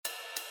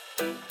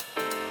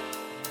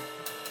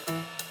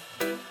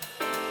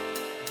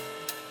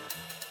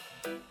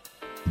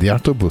The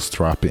art of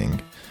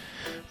bootstrapping.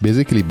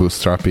 Basically,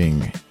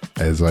 bootstrapping,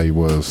 as I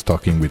was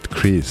talking with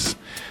Chris,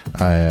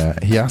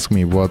 he asked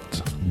me what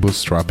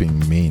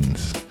bootstrapping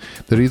means.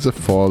 There is a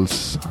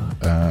false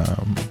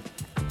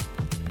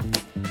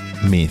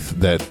myth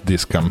that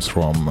this comes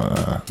from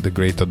the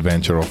great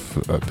adventure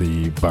of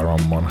the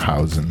Baron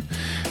Munchausen.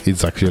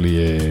 It's actually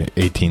a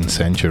 18th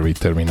century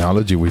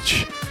terminology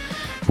which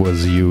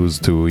was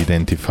used to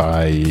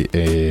identify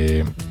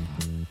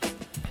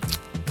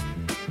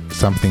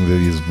something that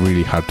is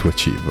really hard to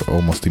achieve,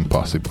 almost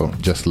impossible,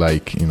 just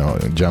like,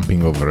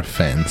 jumping over a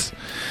fence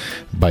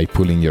by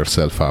pulling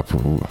yourself up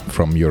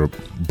from your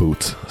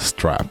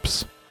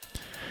bootstraps.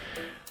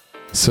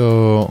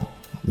 So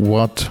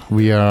what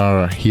we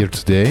are here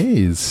today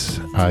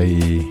is I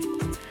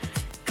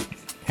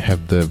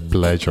have the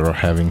pleasure of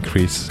having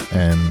Chris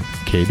and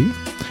Katie,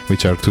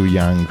 which are two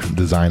young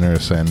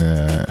designers and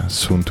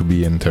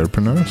soon-to-be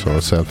entrepreneurs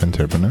or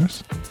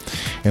self-entrepreneurs.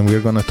 And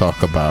we're going to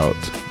talk about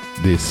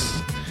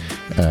this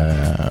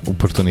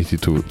opportunity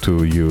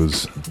to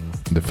use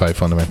the 5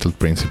 fundamental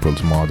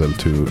principles model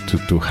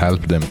to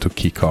help them to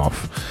kick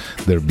off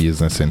their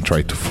business and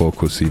try to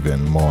focus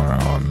even more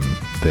on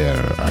their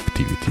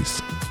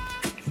activities.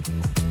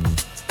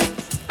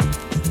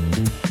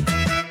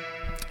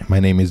 My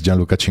name is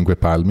Gianluca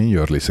Cinquepalmi.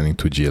 You're listening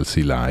to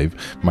GLC Live,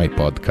 my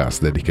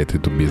podcast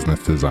dedicated to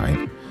business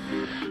design.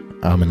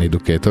 I'm an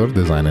educator,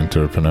 design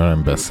entrepreneur,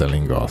 and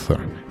best-selling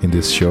author. In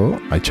this show,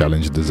 I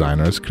challenge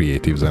designers,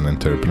 creatives, and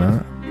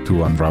entrepreneurs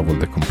to unravel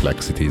the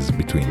complexities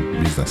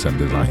between business and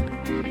design.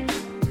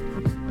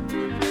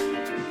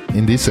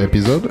 In this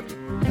episode,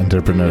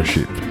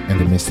 entrepreneurship and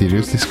the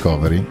mysterious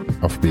discovery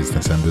of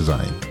business and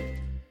design.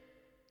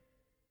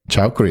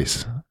 Ciao,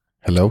 Chris.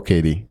 Hello,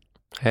 Katie.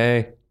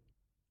 Hey.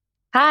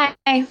 Hi.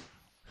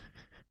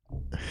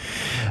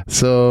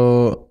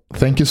 So,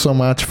 thank you so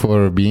much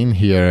for being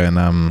here, and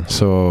I'm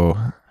so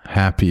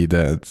happy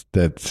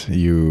that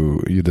you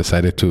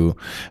decided to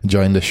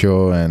join the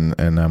show, and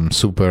I'm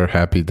super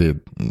happy that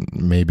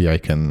maybe I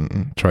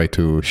can try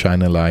to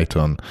shine a light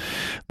on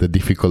the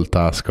difficult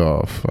task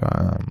of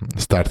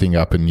starting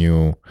up a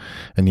new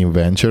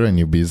venture, a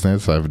new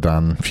business. I've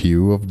done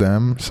few of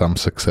them, some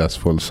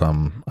successful,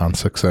 some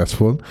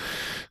unsuccessful.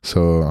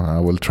 So I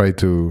will try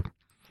to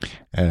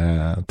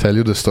tell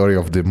you the story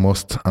of the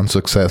most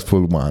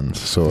unsuccessful ones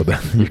so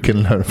that you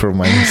can learn from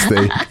my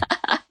mistake.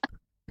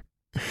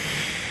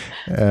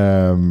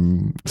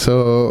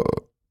 So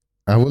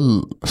I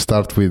will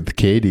start with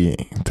Katie.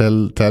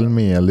 Tell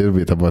me a little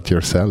bit about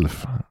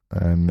yourself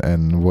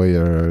and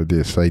where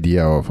this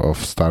idea of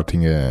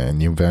starting a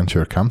new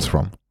venture comes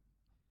from.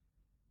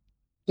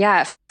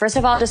 Yeah, first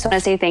of all, I just want to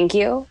say thank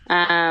you.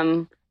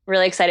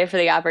 Really excited for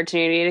the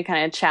opportunity to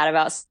kind of chat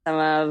about some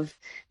of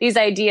these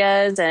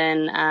ideas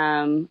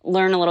and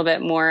learn a little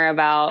bit more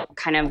about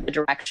kind of the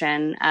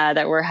direction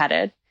that we're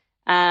headed.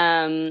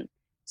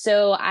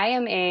 So I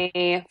am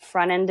a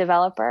front-end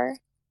developer.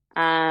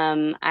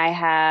 I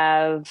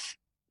have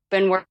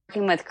been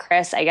working with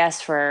Chris, I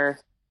guess, for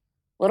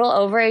a little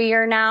over a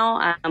year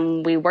now.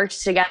 We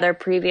worked together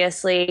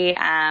previously,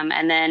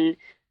 and then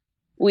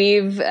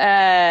we've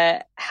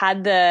had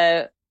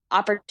the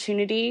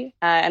opportunity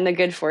and the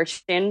good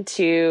fortune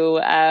to,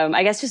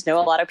 I guess, just know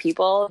a lot of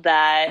people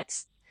that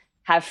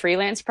have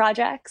freelance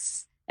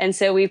projects. And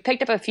so we've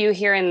picked up a few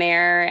here and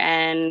there,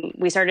 and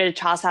we started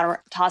to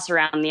toss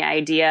around the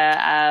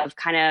idea of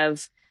kind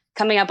of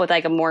coming up with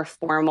like a more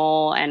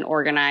formal and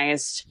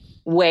organized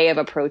way of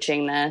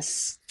approaching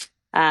this.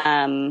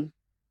 So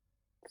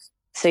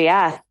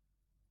yeah.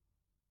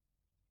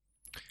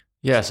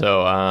 Yeah.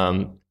 So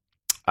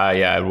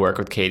I'd worked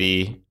with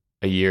Katie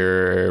a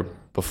year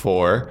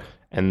before,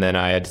 and then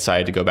I had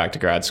decided to go back to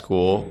grad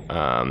school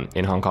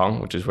in Hong Kong,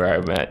 which is where I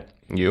met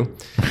you.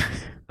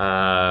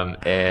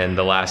 And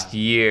the last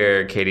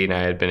year, Katie and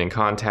I had been in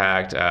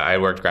contact. I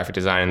had worked graphic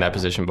design in that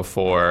position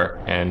before,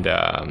 and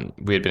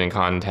we had been in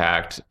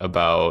contact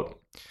about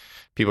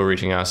people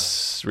reaching out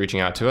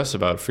to us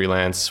about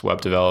freelance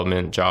web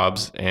development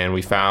jobs. And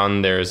we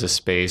found there's a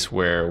space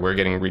where we're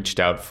getting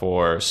reached out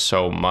for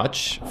so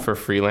much for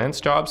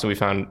freelance jobs. And we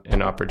found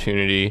an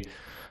opportunity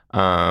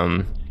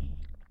to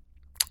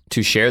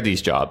share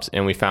these jobs.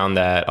 And we found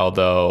that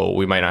although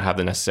we might not have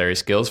the necessary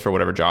skills for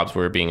whatever jobs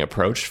we're being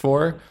approached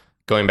for,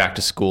 going back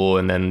to school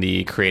and then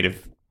the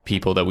creative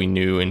people that we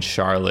knew in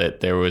Charlotte,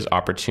 there was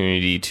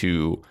opportunity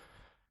to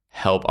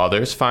help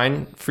others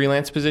find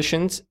freelance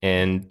positions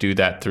and do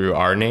that through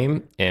our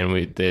name. And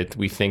we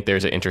think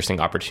there's an interesting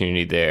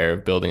opportunity there,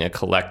 building a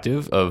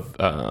collective of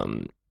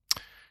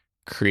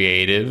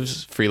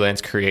freelance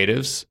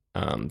creatives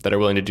that are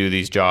willing to do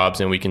these jobs,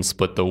 and we can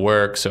split the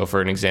work. So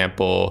for an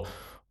example,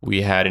 we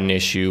had an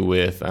issue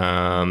with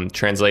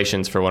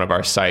translations for one of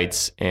our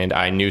sites, and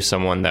I knew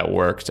someone that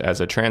worked as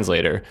a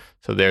translator.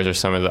 So those are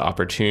some of the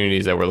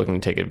opportunities that we're looking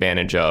to take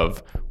advantage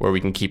of, where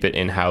we can keep it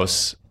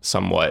in-house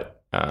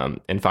somewhat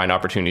and find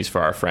opportunities for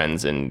our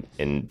friends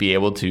and be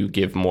able to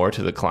give more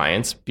to the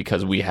clients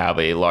because we have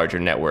a larger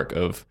network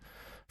of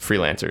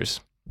freelancers.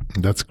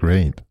 That's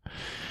great.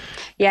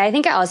 Yeah, I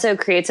think it also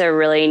creates a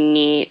really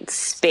neat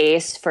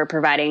space for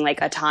providing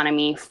like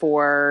autonomy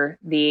for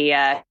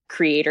the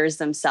creators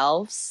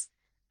themselves.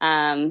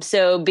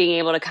 So being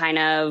able to kind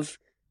of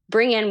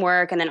bring in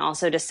work and then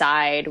also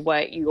decide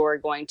what you're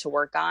going to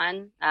work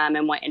on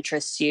and what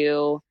interests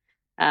you.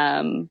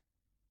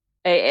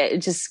 It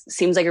just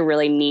seems like a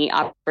really neat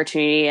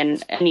opportunity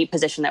and a neat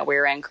position that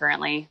we're in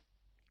currently.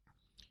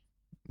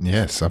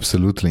 Yes,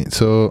 absolutely.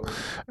 So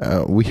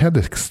we had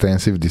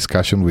extensive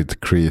discussion with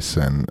Chris,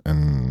 and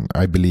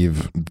I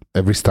believe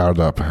every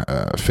startup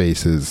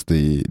faces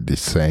the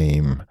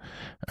same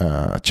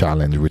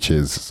challenge, which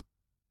is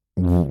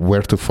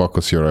where to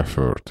focus your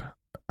effort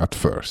at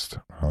first.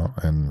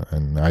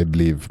 And I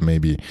believe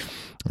maybe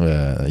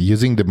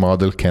using the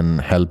model can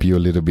help you a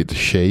little bit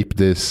shape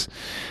this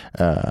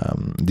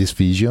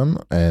vision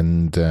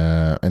and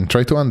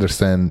try to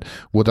understand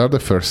what are the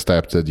first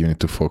steps that you need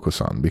to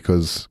focus on.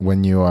 Because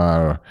when you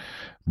are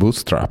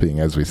bootstrapping,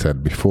 as we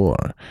said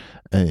before,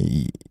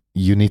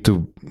 you need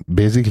to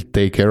basically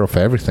take care of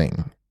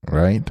everything,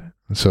 right?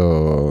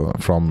 So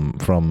from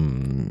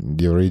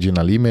the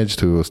original image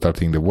to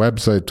starting the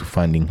website to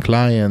finding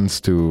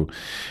clients to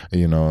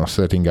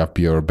setting up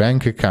your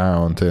bank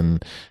account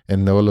and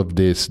all of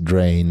this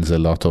drains a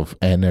lot of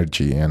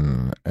energy,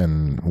 and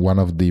one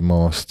of the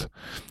most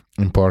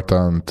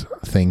important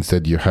things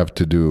that you have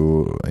to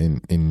do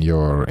in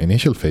your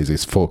initial phase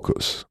is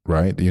focus,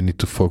 right? You need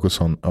to focus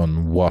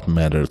on what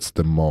matters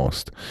the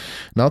most.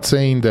 Not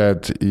saying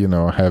that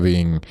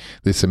having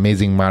this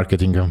amazing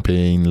marketing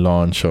campaign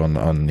launch on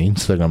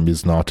Instagram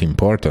is not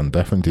important.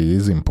 Definitely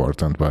is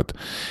important, but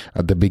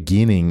at the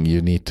beginning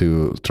you need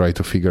to try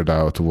to figure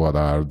out what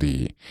are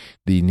the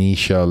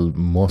initial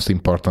most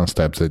important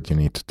steps that you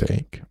need to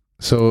take.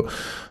 So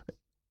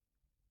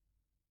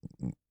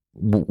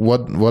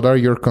what are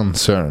your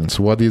concerns?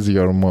 What is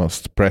your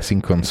most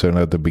pressing concern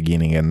at the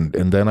beginning? And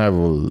then I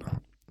will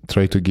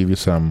try to give you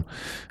some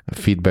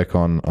feedback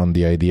on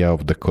the idea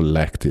of the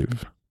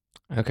collective.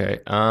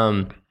 Okay.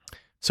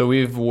 So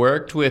we've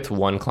worked with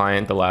one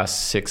client the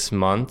last 6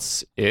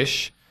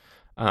 months-ish.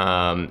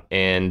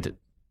 And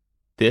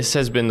this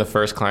has been the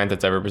first client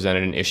that's ever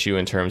presented an issue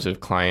in terms of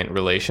client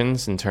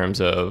relations, in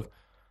terms of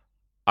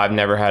I've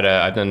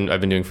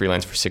been doing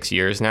freelance for 6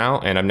 years now,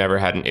 and I've never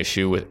had an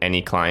issue with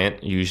any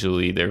client.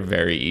 Usually they're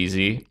very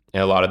easy.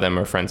 And a lot of them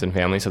are friends and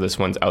family. So this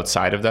one's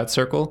outside of that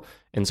circle.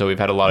 And so we've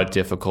had a lot of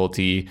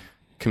difficulty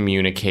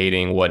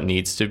communicating what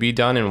needs to be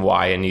done and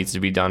why it needs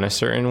to be done a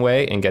certain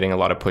way, and getting a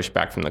lot of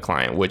pushback from the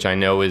client, which I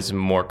know is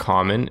more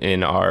common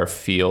in our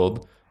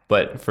field.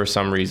 But for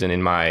some reason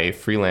in my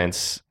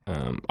freelance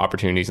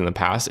opportunities in the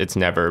past, it's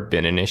never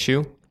been an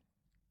issue.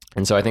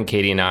 And so I think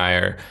Katie and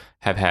I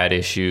have had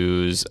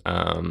issues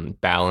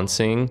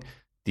balancing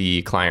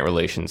the client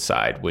relations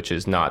side, which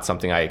is not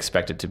something I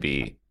expected to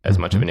be as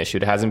much of an issue.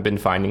 It hasn't been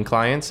finding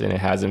clients, and it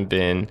hasn't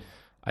been,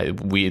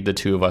 the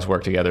two of us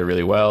work together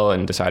really well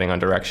and deciding on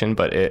direction.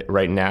 But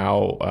right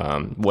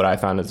now, what I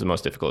found is the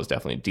most difficult is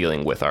definitely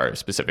dealing with our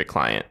specific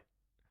client.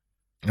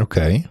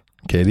 Okay.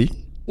 Katie?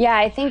 Yeah,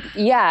 I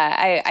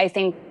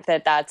think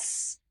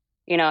that's,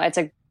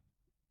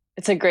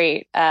 it's a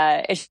great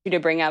issue to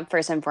bring up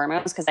first and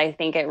foremost, because I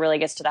think it really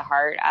gets to the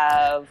heart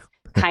of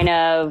kind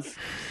of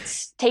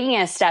taking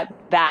a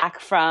step back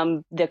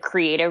from the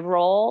creative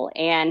role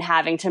and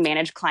having to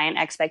manage client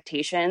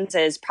expectations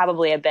is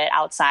probably a bit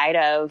outside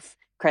of,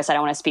 Chris, I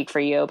don't want to speak for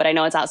you, but I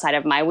know it's outside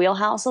of my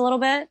wheelhouse a little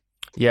bit.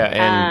 Yeah.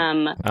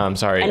 And I'm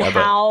sorry. And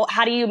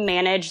how do you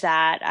manage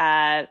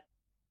that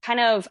kind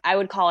of, I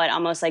would call it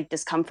almost like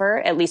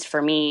discomfort, at least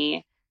for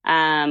me.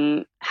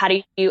 How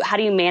do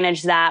you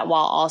manage that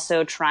while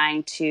also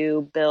trying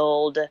to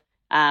build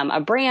a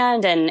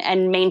brand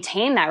and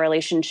maintain that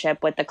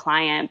relationship with the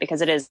client,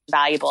 because it is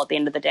valuable at the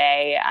end of the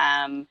day.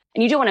 And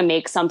you do want to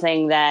make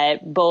something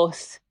that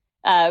both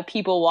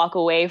people walk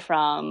away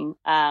from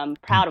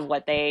proud of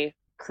what they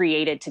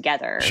created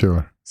together.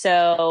 Sure.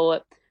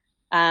 So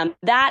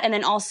that, and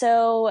then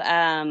also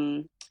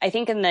I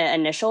think in the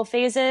initial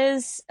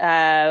phases,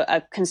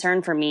 a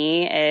concern for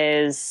me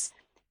is,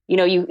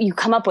 you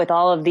come up with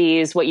all of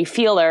these, what you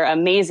feel are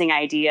amazing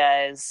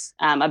ideas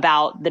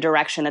about the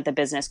direction that the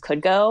business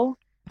could go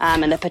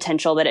and the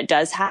potential that it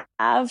does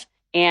have,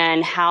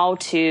 and how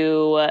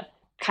to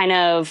kind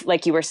of,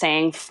 like you were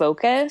saying,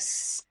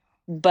 focus,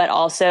 but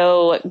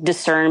also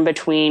discern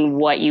between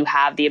what you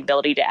have the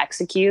ability to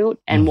execute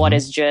and what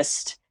is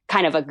just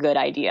kind of a good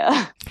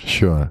idea.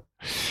 Sure.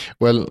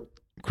 Well,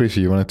 Chris,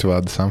 you wanted to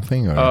add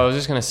something? Or? Oh, I was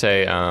just going to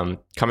say,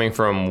 coming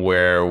from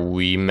where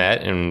we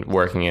met and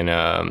working in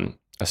a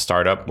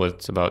startup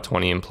with about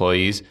 20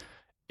 employees,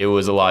 it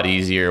was a lot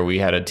easier. We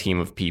had a team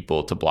of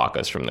people to block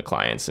us from the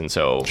clients. And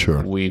so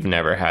we've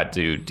never had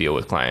to deal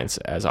with clients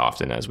as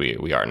often as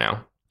we are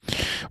now.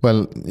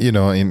 Well,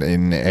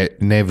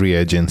 in every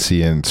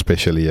agency, and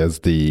especially as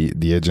the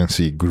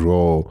agency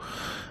grows,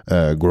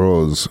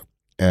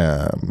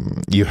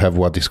 you have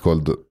what is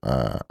called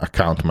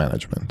account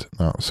management.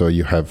 So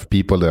you have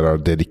people that are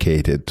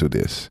dedicated to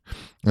this.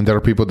 And there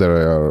are people that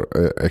are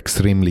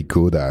extremely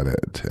good at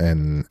it,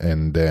 and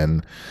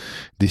then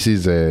this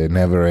is a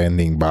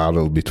never-ending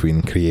battle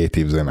between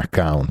creatives and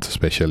accounts,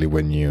 especially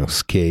when you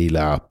scale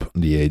up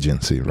the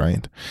agency,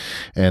 right?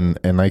 And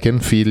I can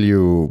feel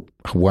you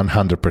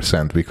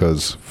 100%,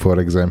 because, for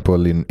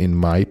example, in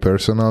my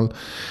personal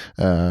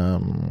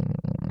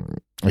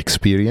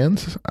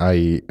experience,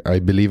 I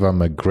believe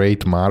I'm a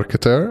great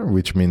marketer,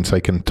 which means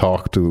I can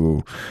talk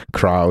to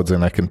crowds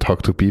and I can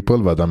talk to people,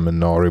 but I'm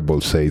an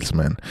horrible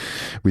salesman,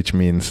 which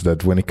means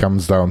that when it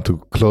comes down to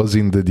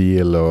closing the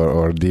deal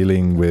or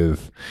dealing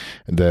with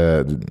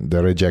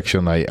the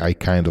rejection, I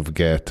kind of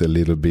get a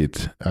little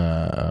bit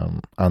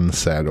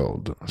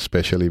unsettled,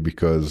 especially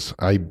because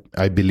I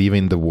believe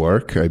in the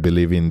work, I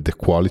believe in the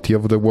quality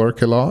of the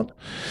work a lot.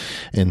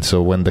 And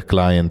so when the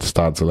client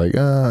starts like,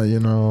 I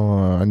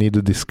need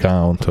a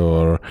discount,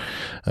 or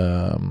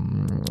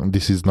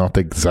this is not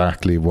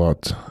exactly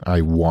what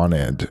I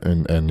wanted,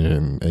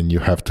 and you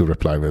have to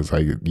reply with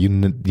like, you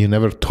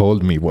never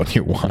told me what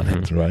you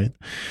wanted, right?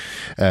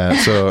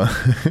 So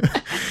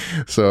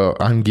so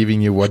I'm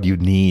giving you what you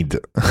need.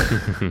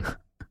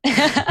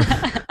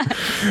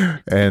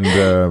 And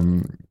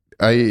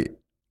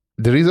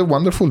there is a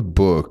wonderful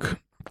book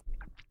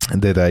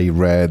that I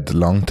read a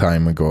long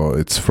time ago.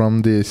 It's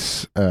from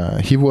this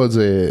he was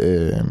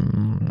a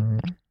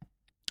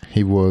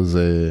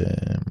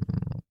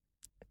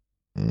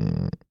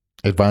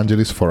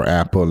evangelist for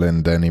Apple,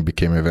 and then he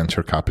became a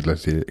venture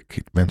capitalist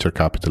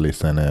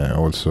and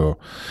also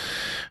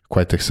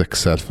quite a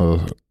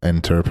successful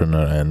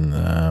entrepreneur. And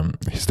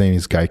his name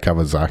is Guy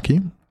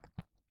Kawasaki.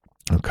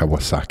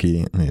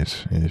 Kawasaki,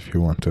 if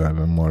you want to have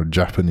a more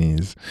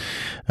Japanese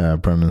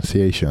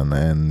pronunciation.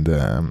 And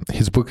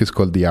his book is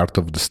called The Art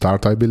of the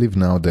Start. I believe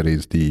now there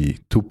is the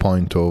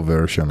 2.0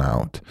 version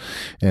out.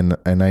 And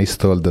I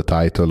stole the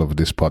title of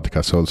this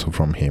podcast also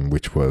from him,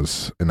 which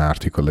was an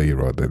article he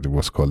wrote that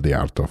was called The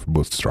Art of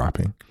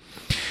Bootstrapping.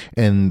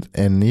 And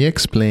he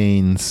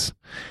explains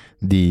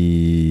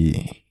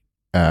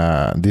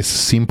this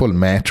simple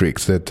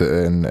matrix that,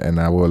 and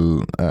I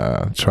will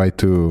try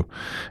to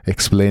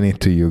explain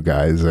it to you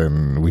guys,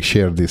 and we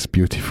share this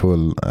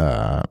beautiful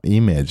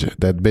image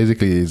that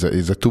basically is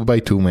a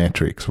 2x2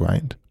 matrix,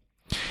 right?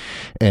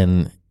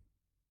 And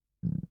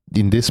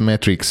in this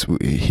matrix,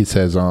 he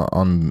says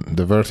on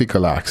the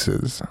vertical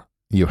axis,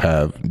 you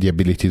have the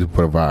ability to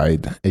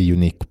provide a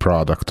unique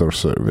product or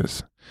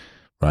service,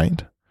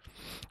 right?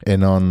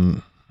 And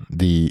on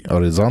the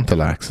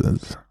horizontal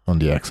axis, on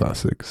the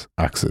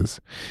x-axis,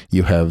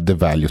 you have the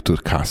value to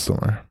the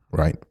customer,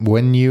 right?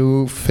 When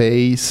you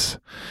face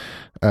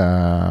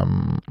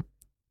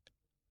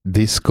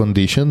these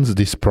conditions,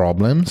 these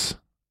problems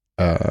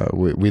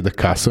with the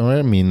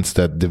customer, means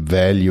that the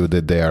value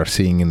that they are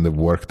seeing in the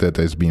work that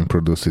is being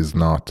produced is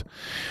not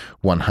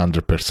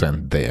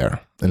 100%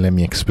 there. And let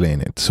me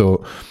explain it.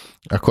 So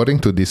according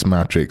to this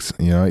matrix,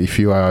 if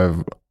you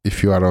are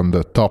on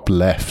the top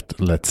left,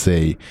 let's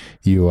say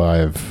you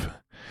have,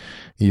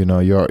 you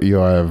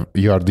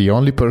are the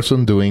only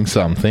person doing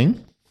something,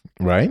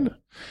 right?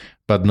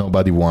 But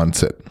nobody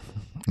wants it.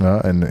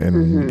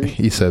 And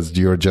he says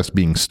you're just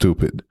being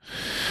stupid,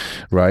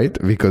 right?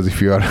 Because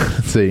if you are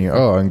saying,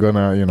 I'm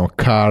gonna,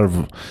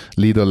 carve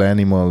little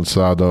animals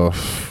out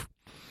of,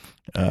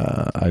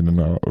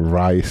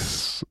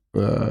 rice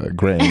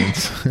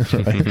grains,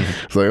 right?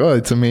 It's like,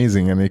 it's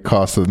amazing, and it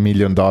costs $1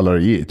 million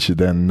each.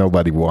 Then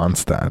nobody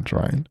wants that,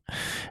 right?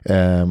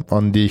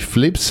 On the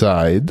flip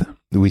side,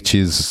 which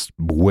is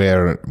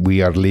where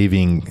we are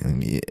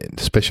living,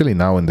 especially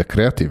now in the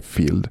creative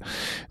field,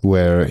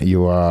 where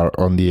you are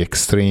on the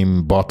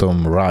extreme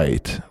bottom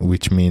right,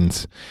 which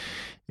means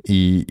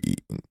the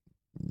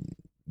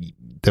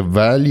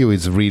value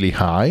is really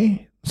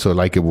high. So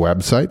like a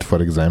website,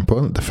 for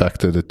example, the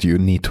fact that you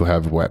need to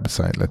have a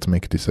website, let's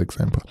make this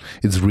example,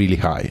 it's really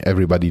high.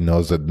 Everybody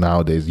knows that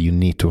nowadays you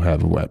need to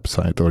have a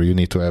website, or you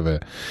need to have a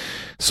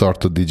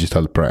sort of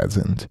digital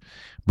presence.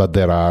 But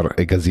there are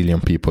a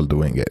gazillion people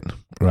doing it,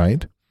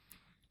 right?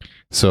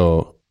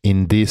 So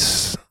in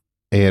this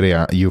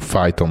area, you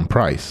fight on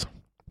price.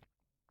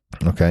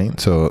 Okay,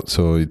 so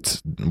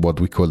it's what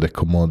we call the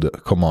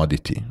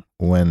commodity.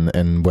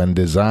 When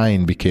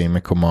design became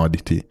a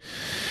commodity,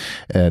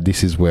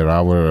 this is where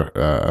our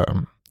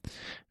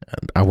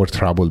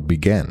trouble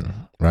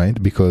began,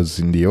 right? Because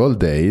in the old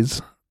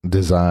days,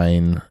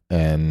 design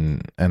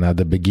and at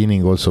the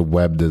beginning also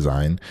web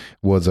design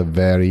was a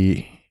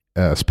very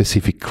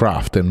specific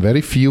craft, and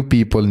very few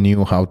people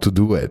knew how to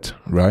do it,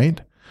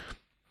 right?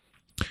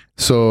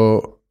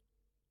 So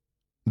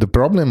the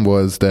problem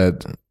was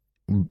that,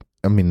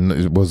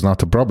 it was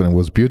not a problem, it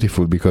was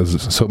beautiful,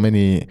 because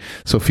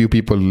so few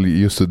people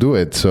used to do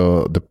it.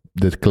 So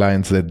the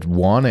clients that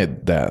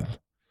wanted that,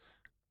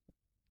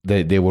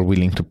 they were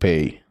willing to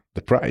pay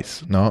the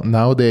price.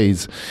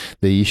 Nowadays,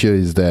 the issue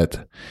is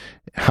that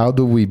how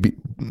do we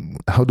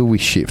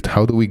shift?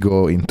 How do we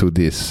go into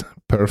this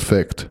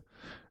perfect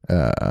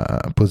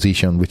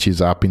position, which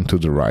is up into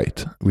the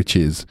right, which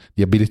is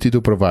the ability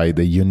to provide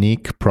a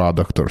unique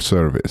product or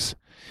service,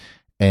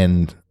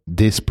 and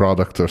this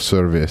product or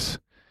service,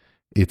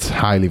 it's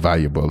highly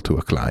valuable to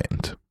a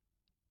client,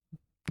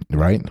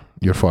 right?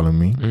 You're following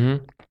me?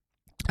 Mm-hmm.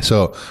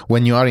 So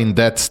when you are in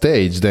that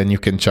stage, then you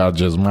can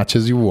charge as much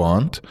as you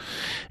want,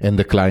 and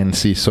the client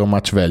sees so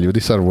much value.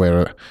 These are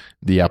where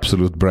the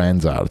absolute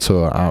brands are.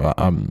 So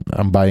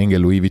I'm buying a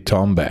Louis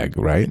Vuitton bag,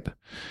 right?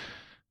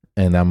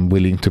 And I'm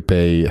willing to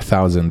pay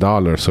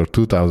 $1,000 or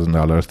 $2,000,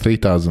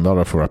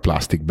 $3,000 for a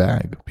plastic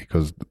bag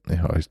because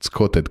it's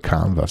coated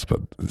canvas,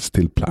 but it's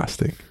still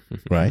plastic,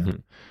 right?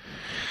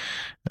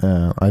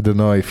 I don't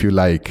know if you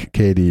like,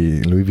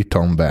 Katie, Louis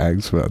Vuitton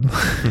bags, but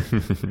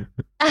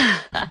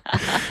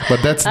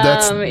but that's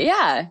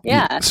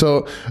yeah.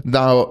 So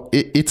now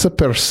it's a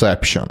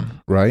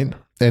perception, right?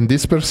 And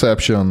this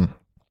perception.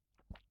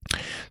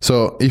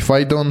 So if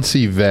I don't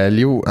see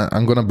value,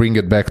 I'm going to bring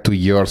it back to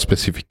your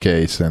specific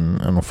case.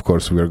 And of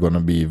course, we are going to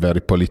be very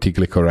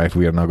politically correct.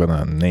 We are not going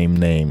to name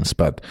names.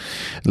 But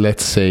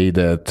let's say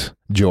that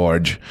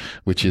George,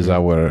 which is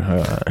our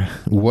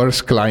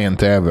worst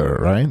client ever,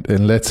 right?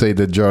 And let's say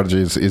that George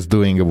is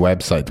doing a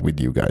website with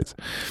you guys.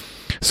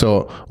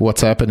 So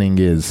what's happening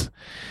is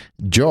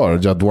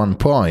George, at one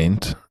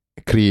point,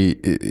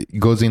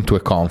 goes into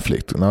a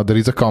conflict. Now, there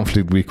is a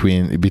conflict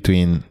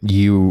between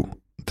you,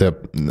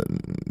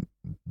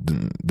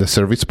 the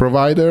service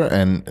provider,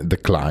 and the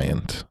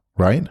client,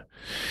 right?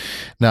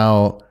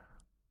 Now,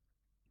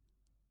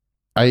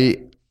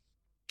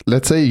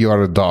 let's say you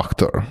are a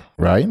doctor,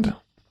 right?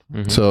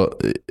 Mm-hmm. So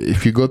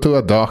if you go to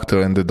a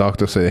doctor and the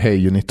doctor say, hey,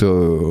 you need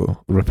to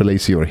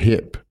replace your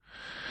hip,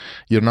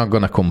 you're not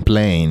going to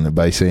complain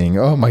by saying,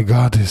 oh my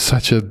God, it's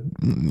such a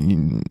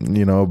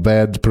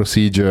bad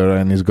procedure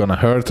and it's going to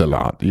hurt a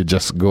lot. You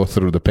just go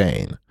through the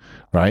pain,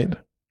 right?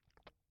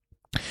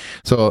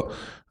 So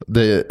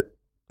the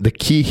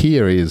key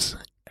here is,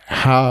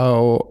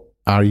 how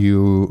are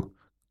you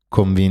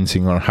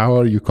convincing or how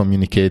are you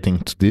communicating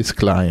to this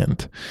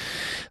client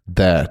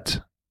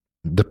that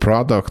the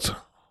product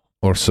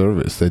or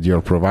service that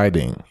you're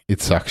providing,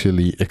 it's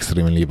actually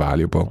extremely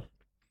valuable?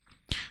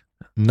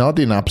 Not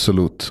in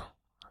absolute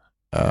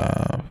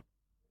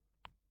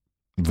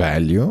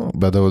value,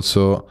 but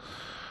also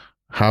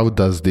how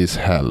does this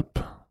help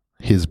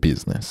his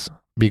business?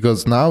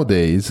 Because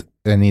nowadays,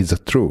 and it's a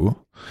truth,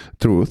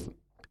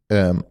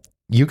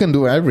 you can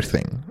do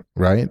everything,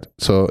 right?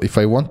 So if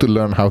I want to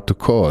learn how to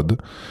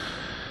code,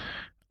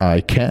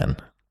 I can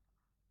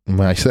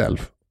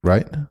myself,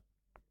 right,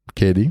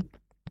 Katie?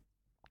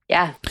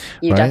 Yeah,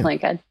 you definitely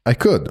could. I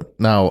could.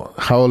 Now,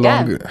 how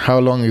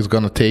long is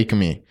going to take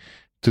me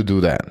to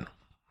do that?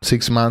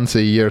 6 months,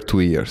 a year,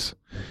 2 years.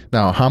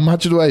 Now, how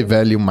much do I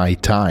value my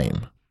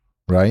time,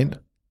 right?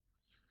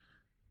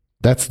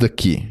 That's the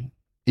key.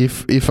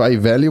 If I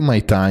value my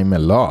time a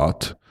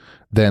lot,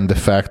 then the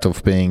fact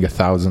of paying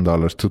 $1,000,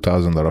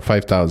 $2,000,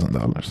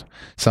 $5,000,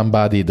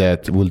 somebody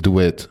that will do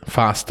it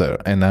faster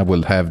and I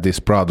will have this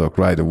product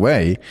right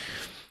away,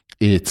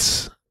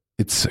 it's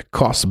a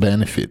cost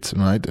benefit,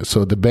 right?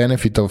 So the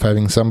benefit of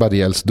having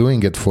somebody else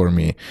doing it for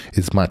me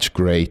is much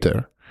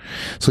greater.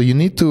 So you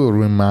need to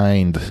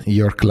remind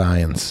your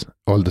clients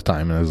all the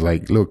time. And I was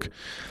like, look,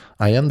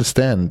 I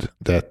understand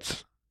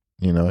that,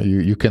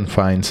 you can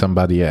find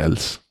somebody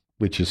else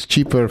which is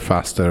cheaper,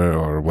 faster,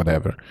 or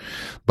whatever.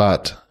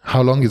 But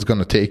how long is it going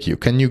to take you?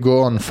 Can you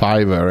go on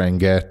Fiverr and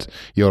get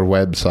your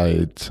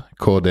website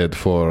coded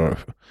for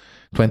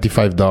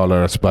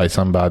 $25 by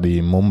somebody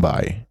in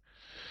Mumbai?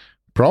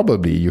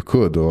 Probably you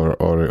could,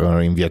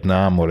 or in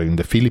Vietnam, or in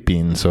the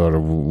Philippines, or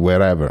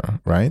wherever,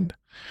 right?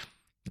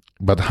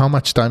 But how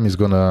much time is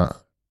going to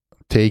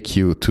take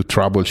you to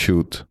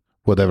troubleshoot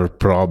whatever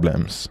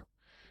problems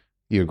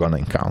you're going to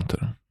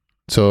encounter?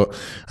 So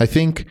I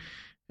think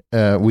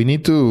we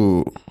need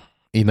to,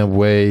 in a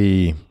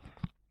way,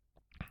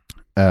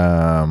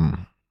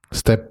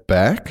 step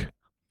back,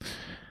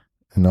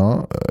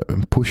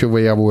 push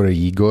away our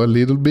ego a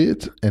little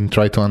bit and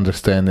try to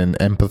understand and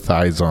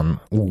empathize on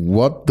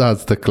what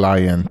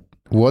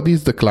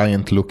is the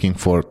client looking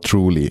for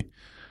truly.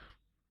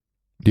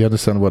 Do you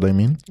understand what I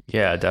mean?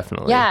 Yeah,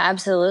 definitely. Yeah,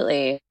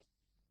 absolutely.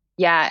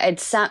 Yeah,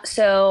 it's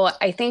so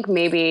I think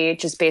maybe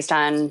just based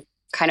on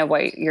kind of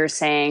what you're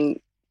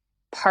saying,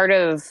 part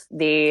of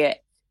the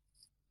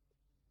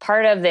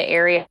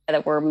area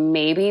that we're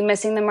maybe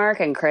missing the mark,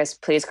 and Chris,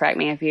 please correct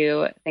me if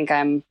you think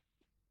I'm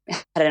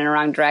headed in the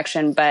wrong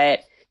direction,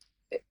 but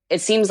it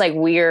seems like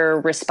we're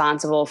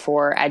responsible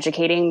for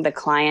educating the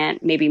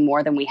client maybe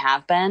more than we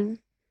have been.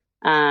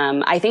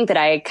 I think that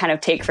I kind of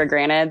take for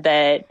granted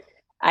that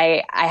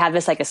I have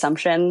this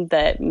assumption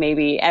that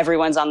maybe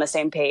everyone's on the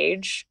same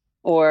page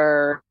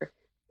or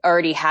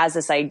already has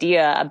this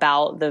idea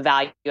about the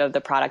value of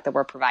the product that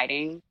we're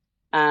providing.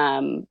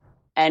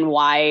 And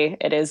why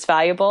it is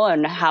valuable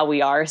and how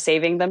we are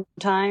saving them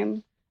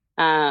time.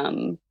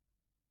 But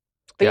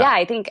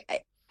I think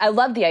I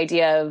love the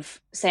idea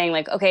of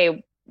saying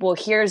okay, well,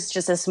 here's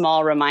just a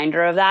small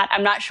reminder of that.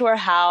 I'm not sure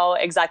how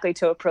exactly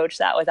to approach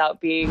that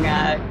without being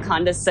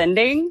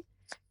condescending.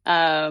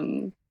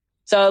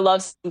 So I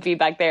love some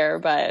feedback there,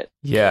 but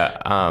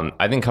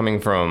I think coming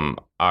from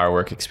our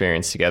work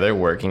experience together,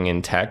 working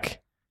in tech,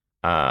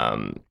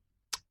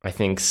 I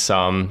think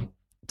some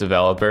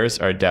developers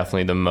are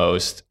definitely the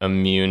most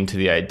immune to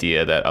the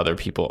idea that other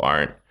people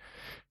aren't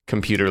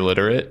computer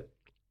literate.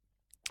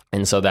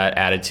 And so that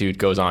attitude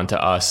goes on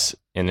to us.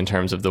 And in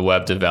terms of the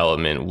web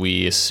development,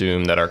 we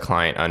assume that our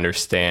client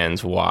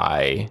understands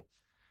why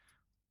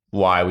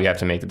we have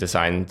to make the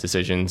design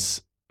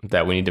decisions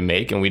that we need to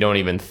make. And we don't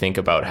even think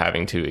about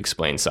having to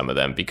explain some of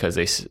them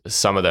because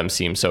some of them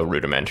seem so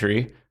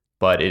rudimentary,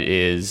 but it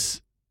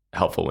is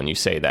helpful when you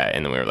say that.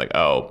 And then we were like,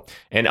 oh,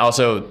 and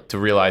also to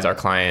realize our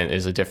client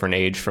is a different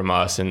age from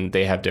us and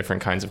they have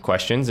different kinds of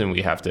questions, and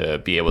we have to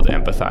be able to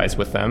empathize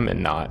with them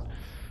and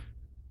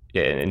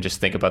and just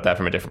think about that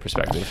from a different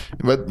perspective.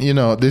 But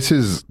this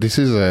is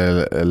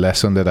a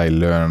lesson that I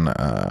learned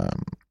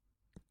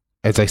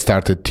as I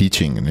started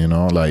teaching.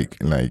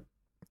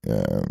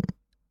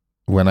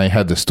 When I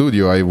had the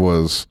studio, I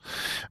was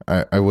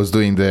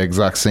doing the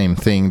exact same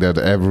thing that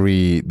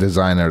every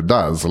designer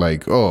does.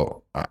 Like,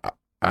 oh,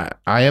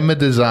 I am a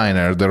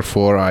designer,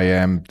 therefore I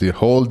am the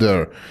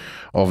holder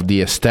of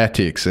the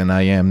aesthetics, and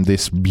I am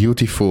this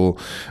beautiful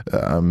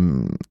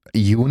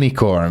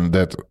unicorn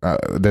that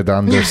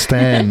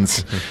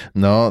understands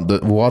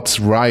what's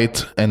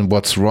right and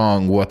what's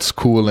wrong, what's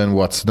cool and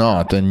what's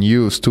not, and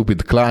you,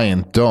 stupid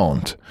client,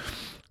 don't.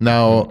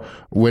 Now,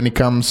 when it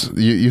comes,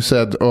 you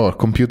said, oh,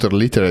 computer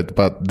literate,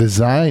 but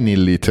design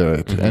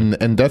illiterate,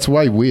 and that's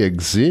why we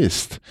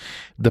exist.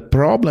 The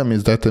problem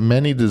is that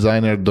many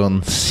designers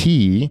don't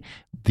see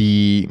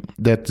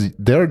that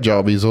their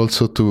job is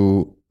also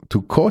to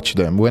coach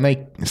them. When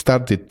I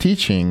started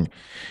teaching,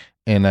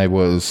 and I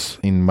was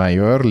in my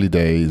early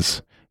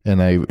days,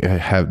 and I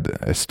had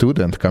a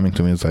student coming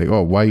to me and say,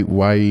 oh, why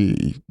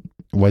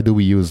do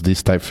we use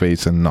this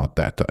typeface and not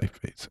that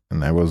typeface?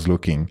 And I was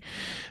looking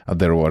at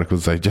their work. It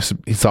was like,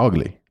 it's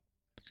ugly.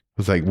 It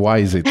was like, why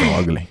is it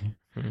ugly?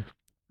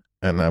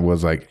 And I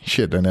was like,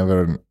 shit, I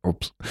never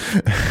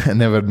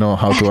know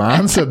how to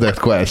answer that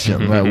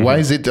question. Why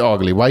is it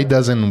ugly? Why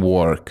doesn't it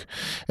work?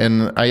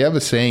 And I have a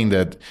saying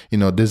that,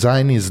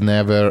 design is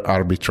never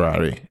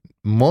arbitrary.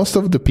 Most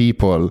of the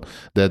people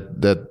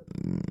that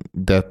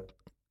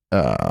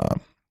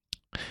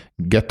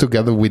get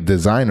together with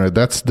designer,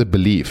 that's the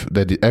belief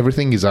that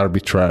everything is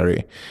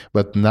arbitrary,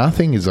 but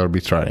nothing is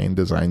arbitrary in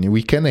design.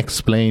 We can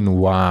explain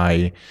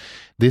why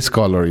this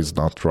color is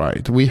not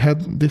right. We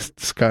had this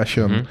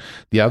discussion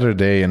the other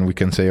day, and we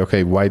can say,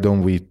 okay, why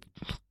don't we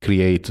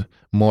create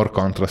more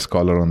contrast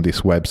color on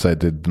this website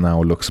that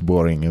now looks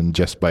boring? And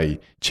just by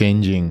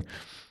changing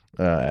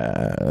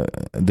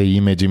the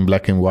image in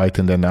black and white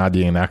and then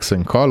adding an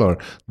accent color,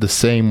 the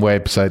same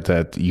website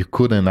that you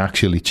couldn't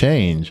actually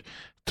change,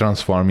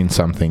 transforming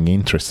something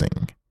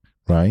interesting,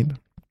 right?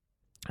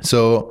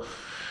 So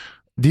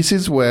this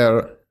is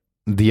where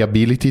the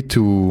ability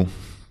to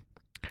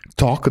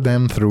talk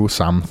them through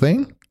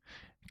something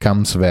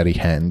comes very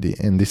handy.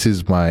 And this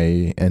is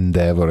my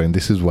endeavor, and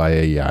this is why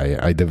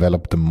I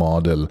developed the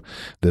model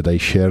that I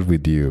shared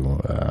with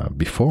you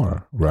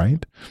before,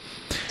 right?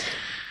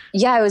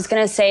 Yeah, I was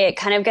going to say it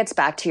kind of gets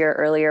back to your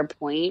earlier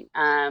point,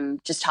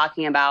 just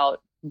talking about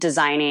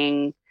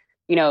designing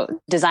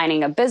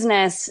a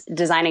business,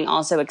 designing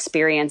also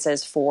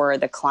experiences for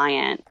the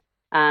client,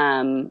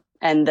 and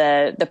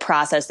the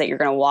process that you're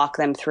going to walk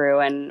them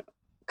through, and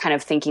kind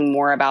of thinking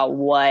more about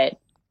what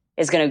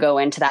is going to go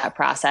into that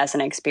process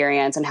and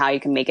experience and how you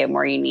can make it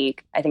more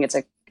unique. I think it's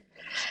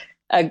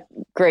a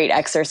great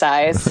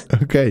exercise.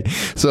 Okay,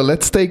 so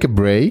let's take a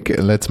break.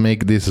 Let's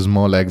make this a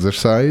small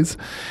exercise.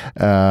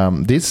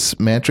 This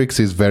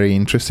matrix is very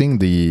interesting,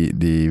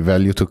 the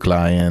value to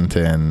client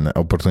and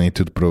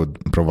opportunity to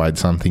provide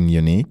something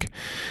unique.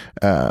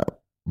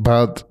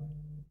 But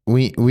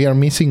we are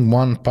missing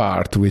one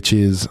part, which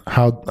is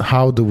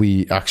how do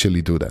we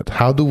actually do that?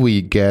 How do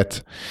we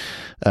get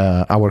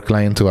our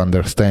client to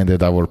understand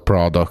that our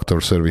product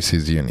or service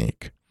is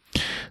unique?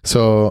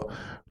 So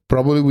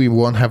probably we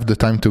won't have the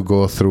time to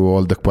go through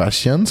all the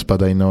questions,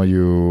 but I know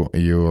you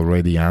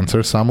already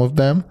answered some of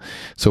them.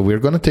 So we're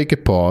going to take a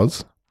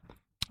pause.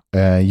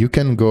 You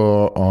can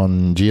go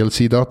on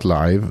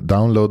glc.live,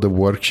 download the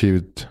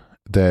worksheet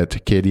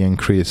that Katie and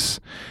Chris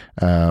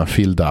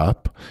filled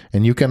up,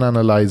 and you can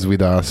analyze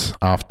with us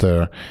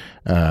after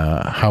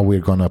how we're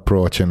going to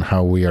approach and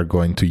how we are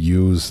going to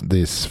use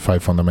this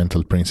 5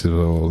 fundamental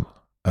principles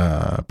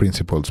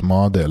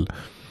model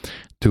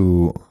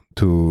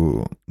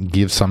to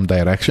give some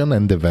direction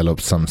and develop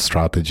some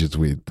strategies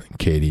with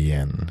Katie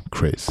and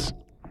Chris.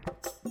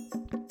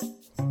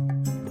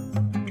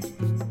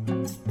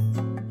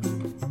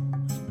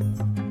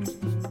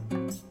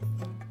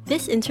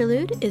 This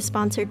interlude is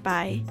sponsored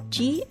by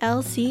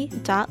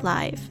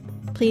glc.live.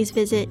 Please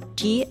visit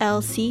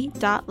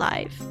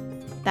glc.live.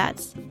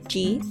 That's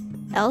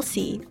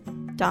glc.live.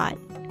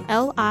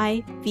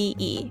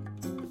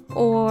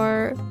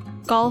 Or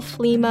Golf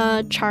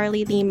Lima,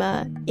 Charlie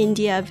Lima,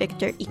 India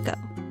Victor Eco.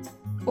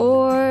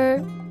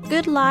 Or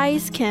good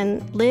lies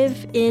can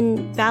live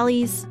in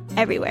valleys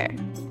everywhere.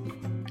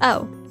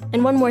 Oh,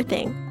 and one more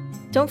thing.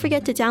 Don't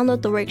forget to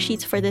download the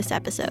worksheets for this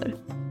episode.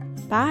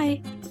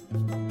 Bye.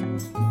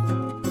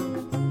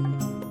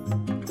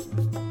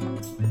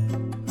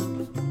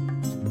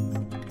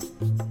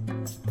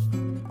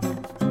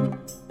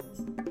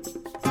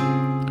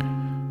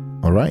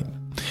 All right.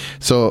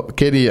 So,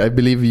 Katie, I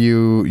believe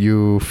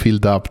you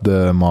filled up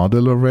the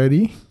model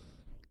already?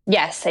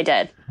 Yes, I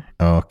did.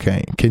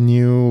 Okay. Can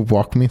you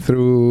walk me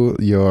through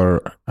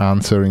your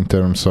answer in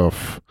terms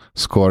of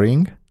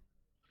scoring?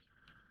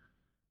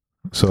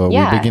 So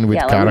we begin with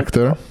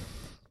character.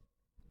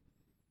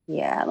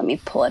 Let me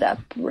pull it up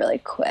really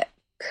quick.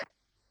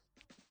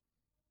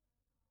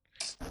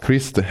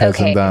 Chris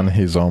hasn't done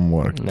his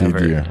homework, Never,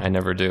 did you? I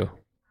never do.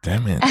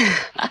 Damn it.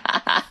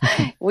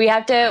 we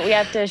have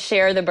to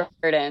share the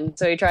burden,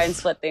 so we try and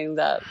split things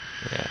up.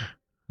 Yeah.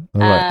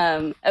 All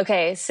right.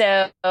 Okay,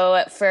 so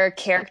for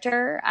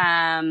character,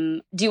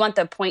 do you want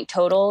the point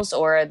totals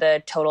or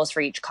the totals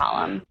for each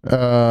column?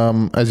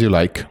 As you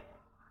like.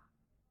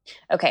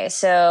 Okay,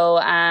 so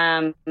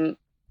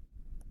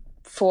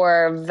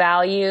for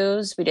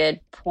values, we did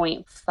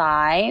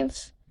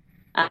 0.5.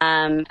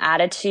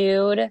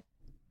 Attitude,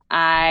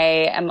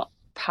 I am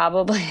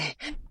probably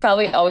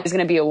always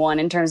going to be a 1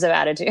 in terms of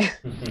attitude.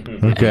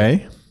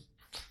 Okay.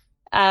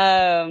 Wait,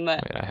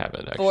 I have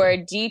it actually. For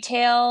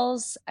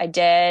details, I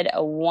did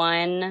a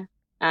 1.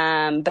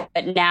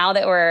 But now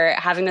that we're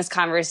having this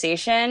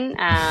conversation,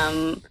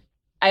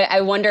 I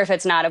wonder if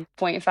it's not a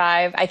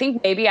 0.5. I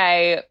think maybe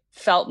I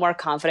felt more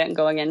confident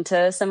going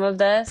into some of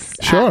this.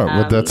 Sure,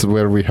 but that's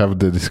where we have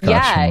the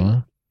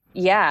discussion.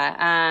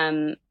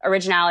 Yeah.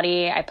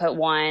 Originality, I put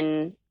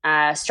 1.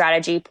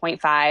 Strategy,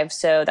 0.5.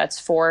 So that's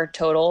 4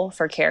 total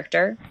for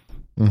character.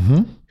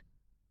 Mm-hmm.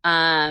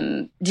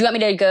 Do you want me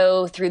to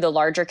go through the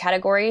larger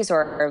categories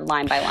or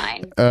line by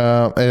line?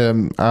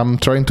 I'm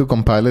trying to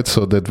compile it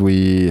so that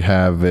we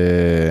have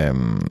a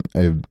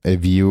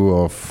view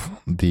of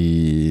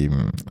the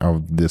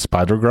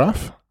spider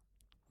graph.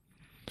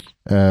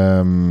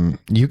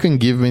 You can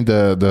give me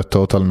the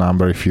total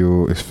number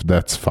if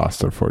that's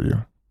faster for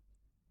you.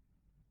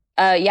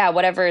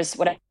 Whatever's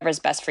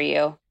best for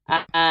you.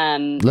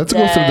 Let's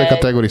go through the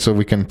category so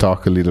we can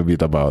talk a little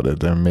bit about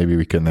it, and maybe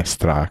we can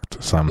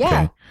extract something.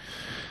 Yeah.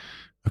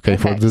 Okay,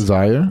 for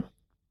desire.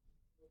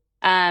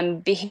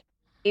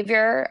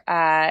 Behavior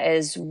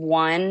is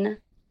 1.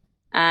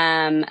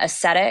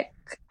 Aesthetic,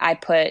 I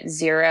put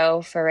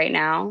 0 for right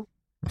now.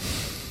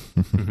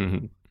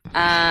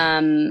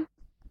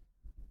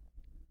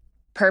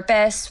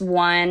 Purpose,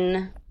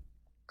 1.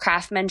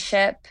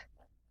 Craftsmanship.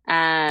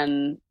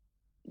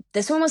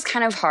 This one was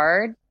kind of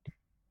hard.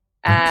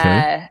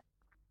 Okay.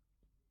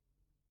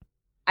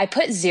 I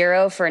put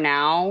 0 for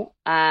now,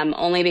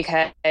 only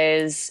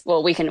because,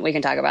 well, we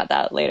can talk about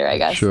that later, I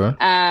guess. Sure.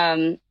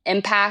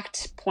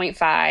 Impact,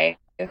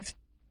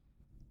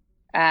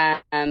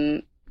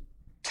 0.5.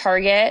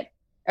 Target.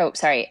 Oh,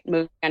 sorry.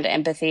 Moving on to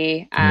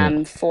empathy.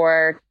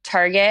 For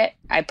target,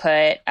 I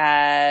put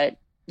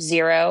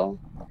 0.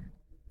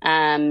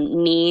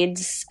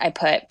 Needs, I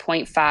put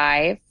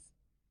 0.5.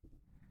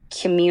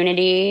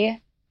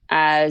 Community,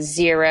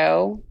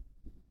 0.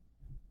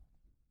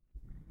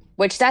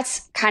 Which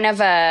that's kind of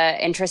a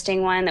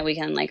interesting one that we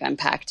can like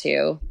unpack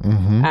too.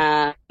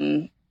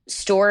 Mm-hmm.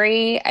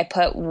 Story, I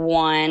put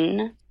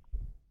 1.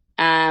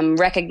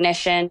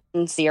 Recognition,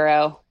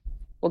 0.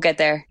 We'll get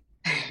there.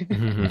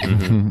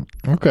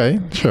 Okay,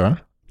 sure.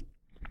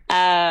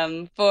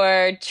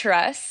 For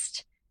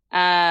trust,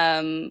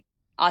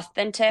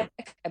 authentic,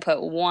 I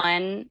put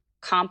 1.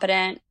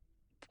 Competent,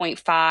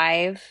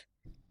 0.5.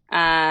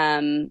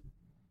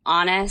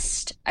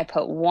 Honest, I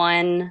put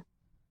 1.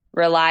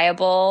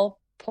 Reliable,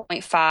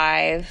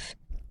 0.5.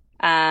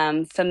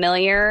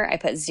 Familiar, I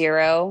put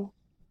 0.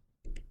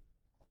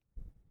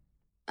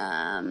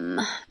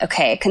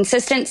 Okay,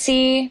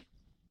 consistency,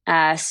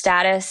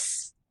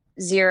 status,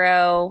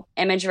 0.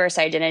 Image versus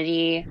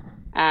identity,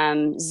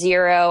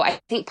 0. I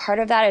think part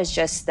of that is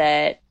just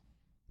that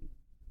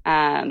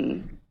I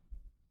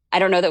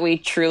don't know that we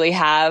truly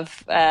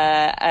have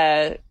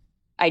a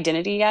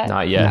identity yet.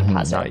 Not yet.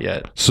 Mm-hmm. Not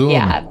yet. Soon.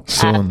 Yeah.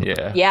 Soon.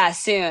 Yeah.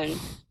 Soon.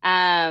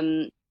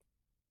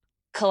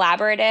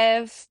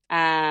 Collaborative,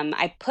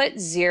 I put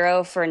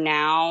 0 for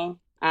now.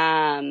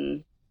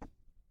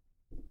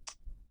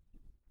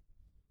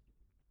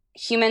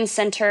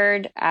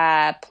 Human-centered,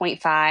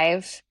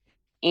 0.5.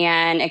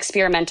 And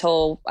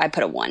experimental, I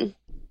put a 1.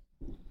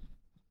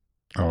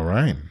 All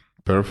right.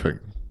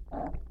 Perfect.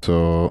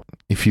 So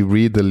if you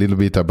read a little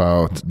bit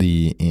about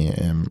the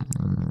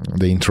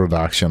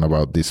introduction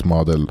about this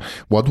model,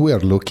 what we are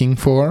looking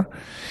for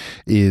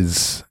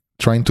is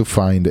trying to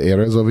find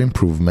areas of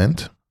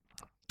improvement,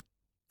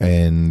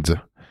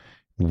 and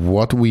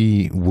what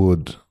we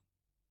would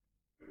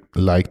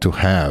like to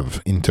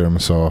have in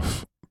terms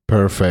of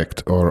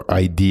perfect or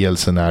ideal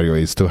scenario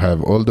is to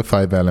have all the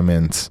 5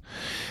 elements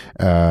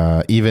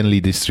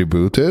evenly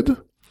distributed,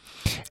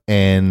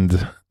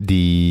 and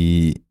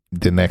the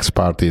next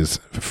part is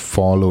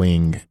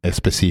following a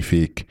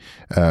specific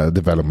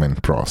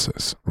development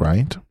process,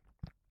 right?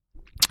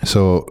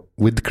 So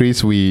with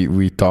Chris,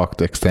 we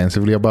talked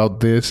extensively about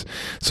this.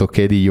 So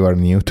Katie, you are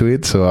new to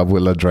it, so I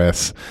will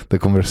address the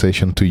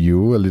conversation to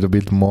you a little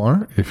bit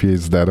more, if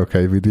is that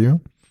okay with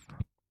you?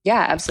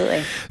 Yeah,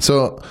 absolutely.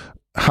 So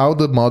how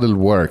the model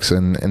works,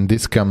 and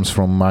this comes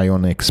from my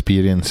own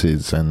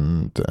experiences,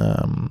 and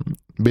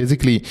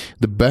basically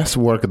the best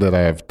work that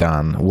I have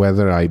done,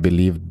 whether I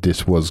believe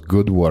this was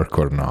good work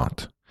or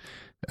not,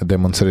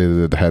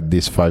 demonstrated that had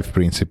these 5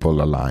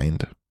 principles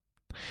aligned.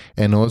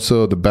 And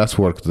also the best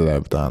work that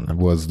I've done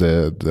was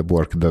the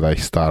work that I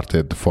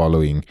started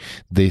following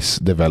this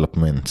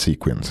development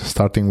sequence,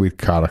 starting with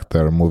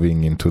character,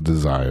 moving into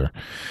desire,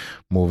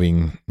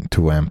 moving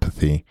to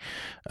empathy,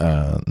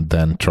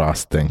 then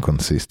trust, then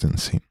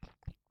consistency.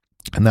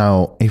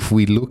 Now, if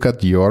we look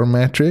at your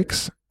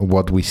metrics,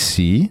 what we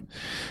see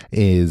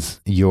is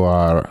you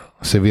are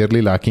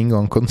severely lacking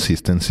on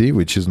consistency,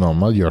 which is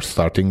normal. You're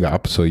starting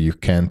up, so you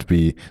can't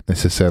be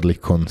necessarily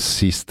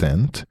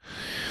consistent.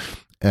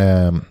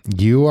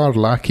 You are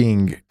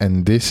lacking,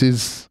 and this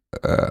is,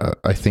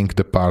 I think,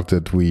 the part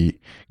that we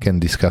can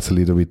discuss a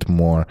little bit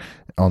more.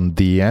 On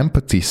the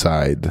empathy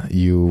side,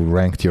 you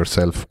ranked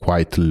yourself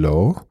quite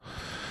low,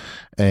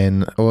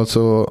 and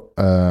also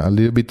a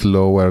little bit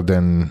lower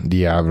than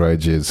the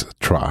average is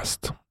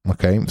trust.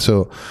 Okay,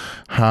 so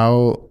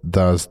how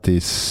does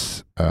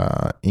this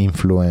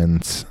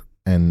influence,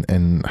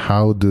 and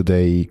how do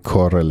they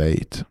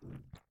correlate?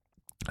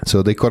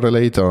 So they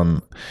correlate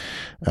on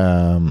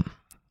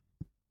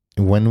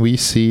when we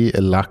see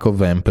a lack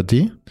of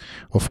empathy,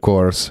 of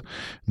course,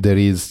 there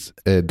is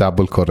a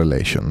double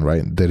correlation,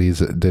 right? There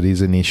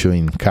is an issue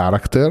in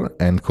character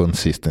and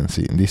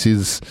consistency. This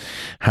is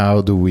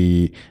how do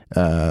we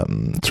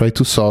try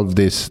to solve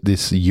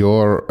this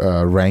your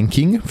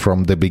ranking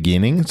from the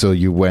beginning. So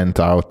you went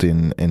out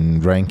in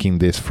ranking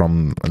this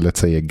from, let's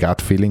say, a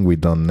gut feeling. We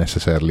don't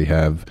necessarily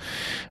have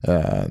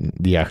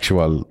the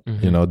actual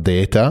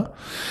data,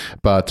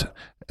 but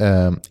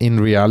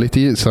in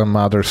reality, some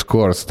other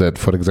scores that,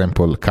 for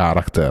example,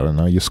 character,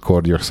 you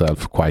scored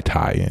yourself quite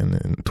high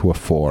to a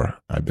 4,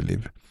 I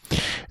believe,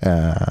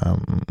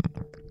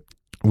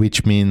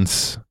 which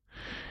means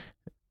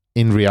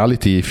in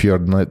reality, if you're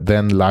not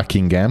then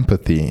lacking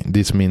empathy,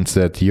 this means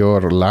that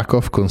your lack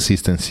of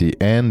consistency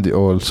and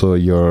also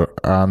your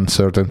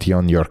uncertainty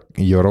on your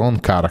own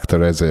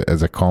character as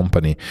a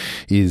company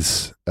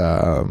is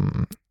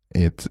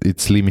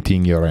it's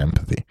limiting your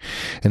empathy.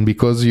 And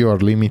because you are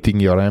limiting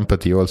your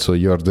empathy, also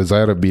your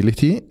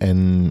desirability,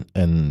 and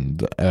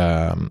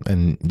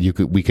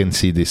we can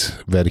see this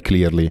very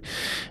clearly.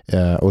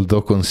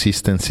 Although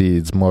consistency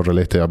is more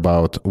related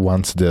about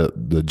once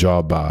the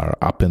job are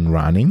up and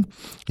running,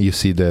 you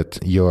see that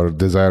your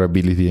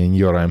desirability and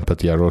your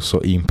empathy are also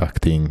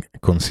impacting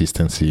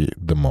consistency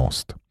the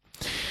most.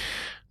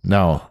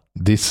 Now,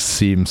 this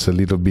seems a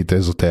little bit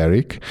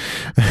esoteric.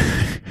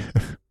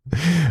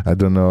 I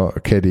don't know,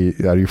 Katie,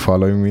 are you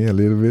following me a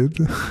little bit?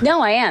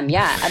 No, I am.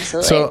 Yeah,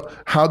 absolutely. So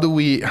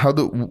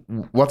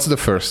what's the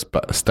first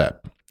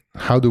step?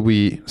 How do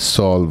we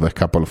solve a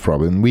couple of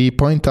problems? We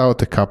point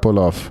out a couple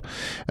of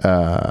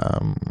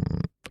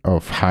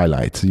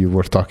highlights. You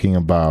were talking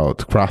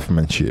about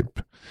craftsmanship,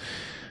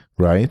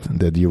 right?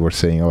 That you were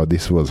saying,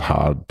 this was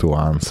hard to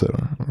answer,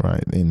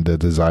 right? In the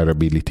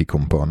desirability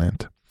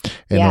component.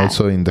 And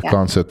also in the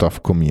concept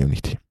of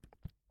community.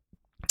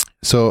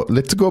 So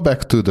let's go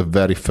back to the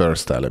very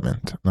first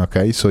element.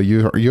 Okay, so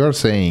you're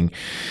saying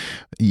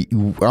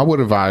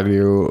our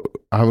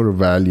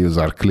values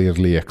are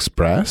clearly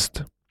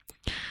expressed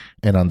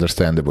and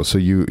understandable. So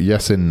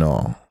yes and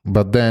no.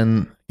 But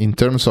then in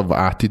terms of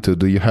attitude,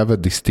 do you have a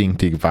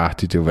distinctive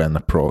attitude and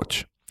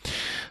approach?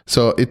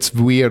 So it's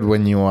weird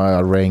when you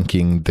are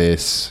ranking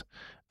this.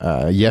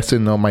 Yes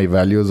and no, my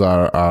values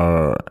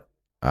are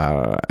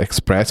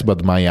expressed,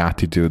 but my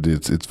attitude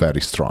it's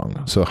very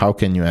strong. So how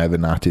can you have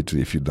an attitude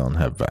if you don't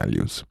have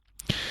values?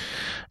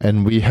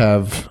 And we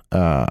have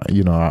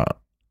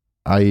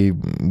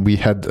we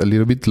had a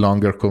little bit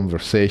longer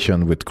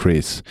conversation with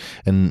Chris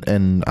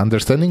and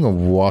understanding of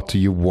what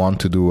you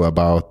want to do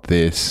about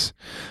this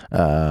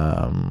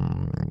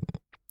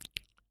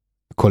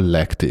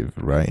collective,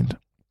 right?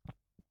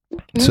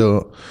 Mm-hmm.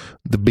 So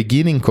the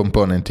beginning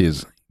component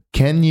is,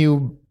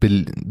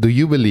 do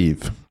you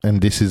believe,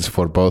 and this is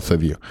for both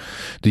of you,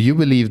 do you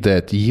believe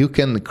that you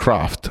can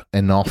craft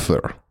an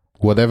offer,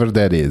 whatever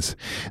that is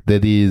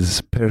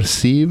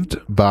perceived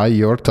by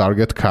your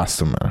target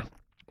customer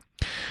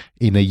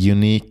in a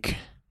unique,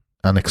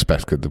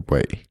 unexpected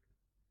way?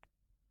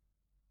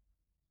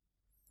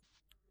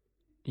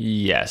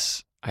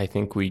 Yes, I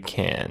think we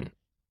can.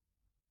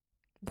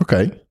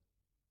 Okay.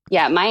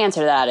 Yeah, my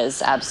answer to that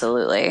is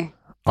absolutely.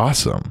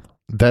 Awesome.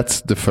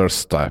 That's the first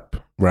step,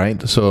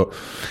 right? So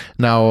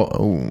now,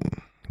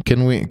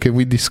 can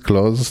we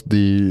disclose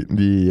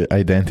the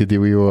identity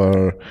we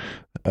were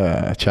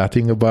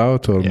chatting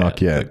about, or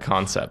not yet?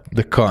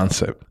 The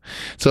concept.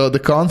 So the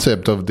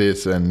concept of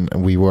this, and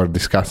we were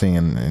discussing,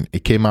 and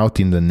it came out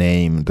in the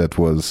name that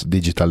was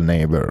Digital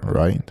Neighbor,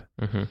 right?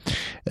 Mm-hmm.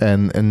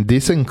 And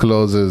this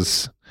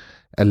encloses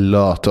a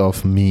lot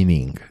of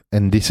meaning,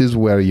 and this is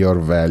where your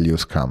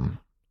values come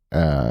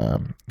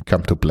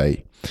to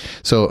play.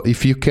 So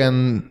if you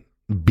can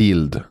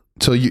build,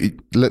 so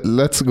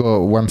let's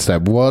go one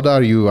step. What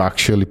are you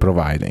actually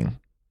providing?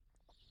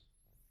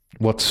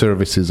 What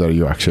services are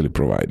you actually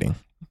providing?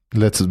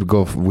 Let's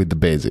go with the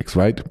basics,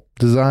 right?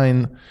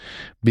 Design,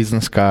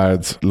 business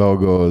cards,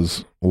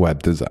 logos,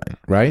 web design,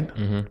 right?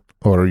 Mm-hmm.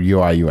 Or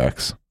UI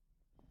UX.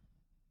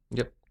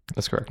 Yep,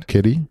 that's correct.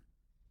 Katie?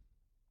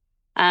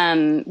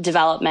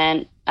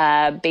 Development,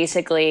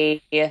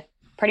 basically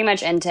pretty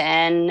much end to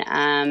end,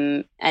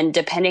 and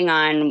depending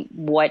on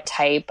what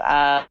type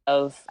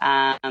of,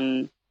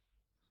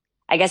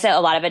 I guess a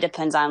lot of it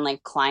depends on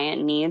like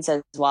client needs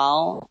as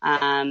well.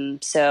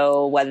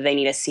 So whether they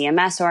need a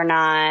CMS or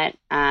not,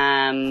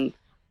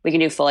 we can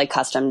do fully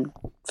custom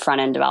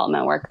front end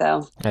development work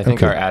though. I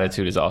think our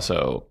attitude is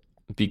also,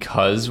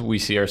 because we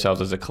see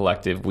ourselves as a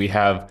collective, we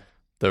have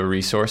the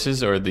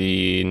resources or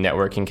the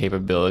networking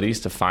capabilities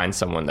to find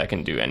someone that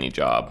can do any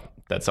job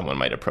that someone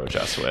might approach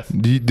us with.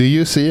 Do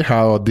you see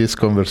how this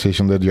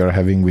conversation that you're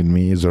having with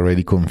me is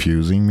already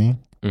confusing me?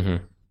 Mm-hmm.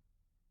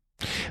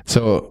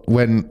 So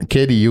when,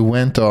 Katie, you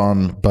went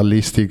on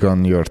ballistic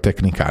on your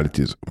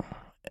technicalities,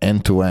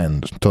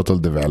 end-to-end, total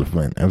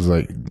development, I was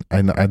like,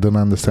 I don't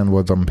understand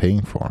what I'm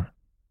paying for.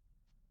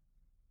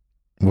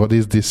 What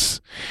is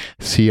this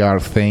CR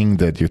thing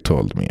that you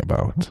told me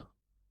about?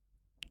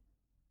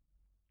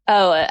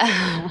 Oh,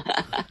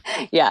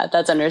 yeah,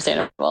 that's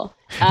understandable.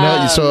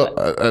 Now,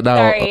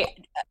 sorry,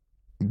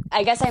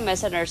 I guess I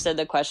misunderstood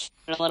the question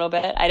a little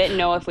bit. I didn't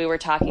know if we were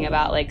talking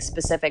about like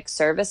specific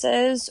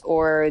services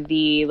or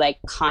the like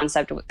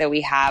concept that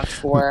we have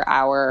for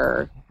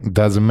our.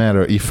 Doesn't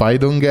matter. If I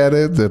don't get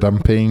it, that I'm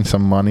paying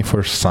some money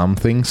for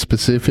something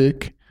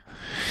specific.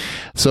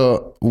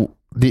 So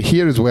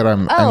here is where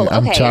I'm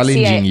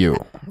challenging you.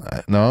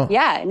 No?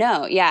 Yeah,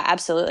 no, yeah,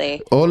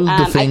 absolutely. All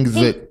the things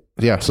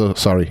so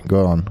sorry,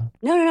 go on.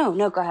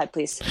 No, go ahead,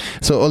 please.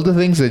 So all the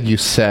things that you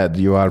said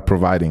you are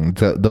providing,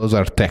 those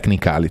are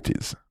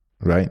technicalities,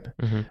 right?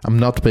 Mm-hmm. I'm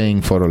not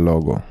paying for a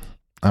logo.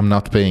 I'm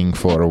not paying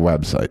for a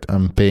website.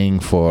 I'm paying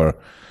for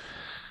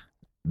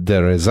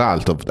the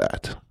result of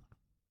that.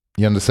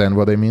 You understand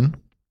what I mean?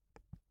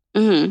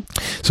 Mm-hmm.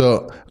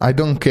 So I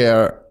don't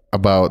care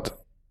about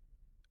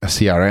a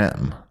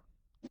CRM.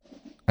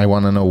 I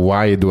want to know,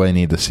 why do I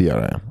need a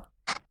CRM?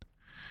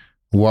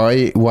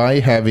 Why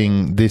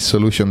having this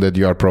solution that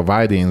you are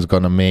providing is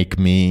going to make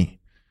me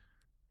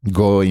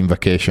go in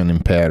vacation in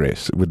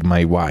Paris with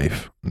my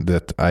wife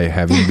that I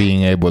haven't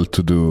been able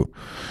to do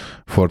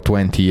for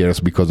 20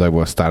 years because I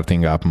was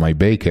starting up my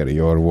bakery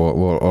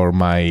or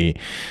my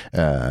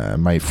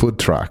food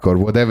truck or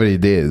whatever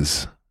it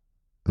is,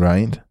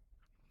 right?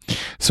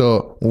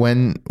 So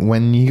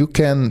when you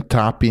can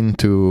tap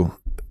into,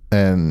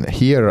 and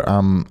here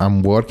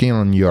I'm working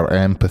on your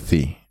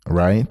empathy,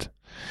 right?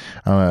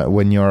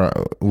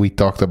 We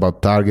talked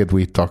about target,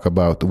 we talk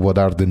about what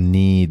are the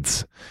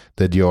needs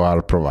that you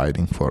are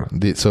providing for.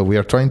 So we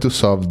are trying to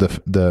solve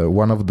the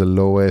one of the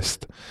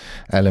lowest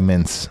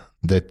elements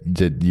that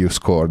you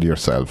scored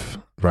yourself,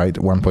 right?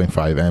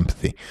 1.5,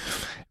 empathy.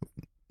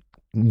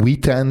 We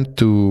tend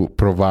to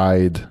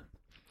provide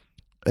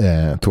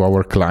to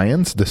our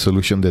clients the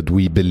solution that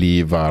we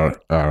believe are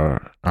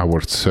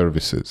our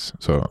services.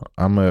 So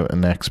I'm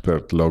an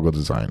expert logo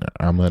designer.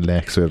 I'm an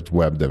expert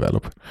web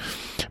developer.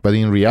 But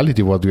in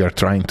reality, what we are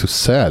trying to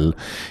sell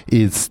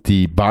is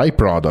the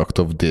byproduct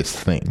of these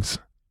things.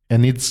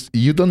 And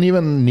you don't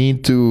even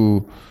need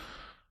to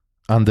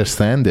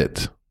understand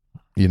it,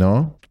 you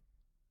know?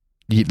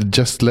 You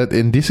just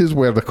and this is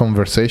where the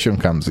conversation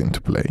comes into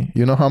play.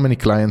 You know how many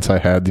clients I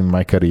had in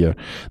my career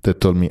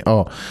that told me,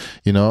 I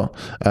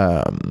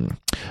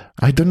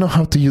don't know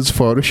how to use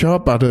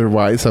Photoshop,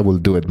 otherwise I will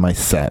do it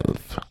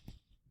myself.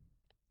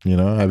 You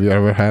know, have you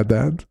ever had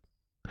that?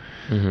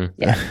 Mm-hmm.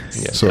 Yeah.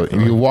 So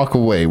you walk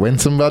away when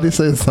somebody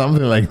says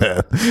something like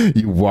that.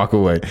 You walk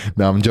away.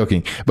 No, I'm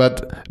joking.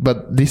 But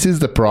this is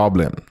the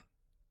problem,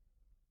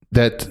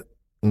 that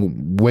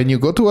when you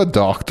go to a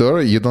doctor,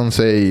 you don't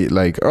say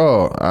like,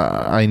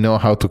 I know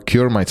how to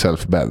cure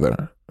myself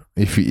better.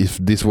 If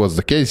this was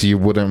the case, you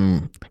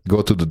wouldn't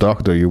go to the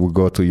doctor. You would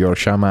go to your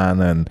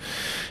shaman and,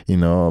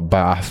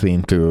 bath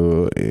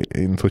into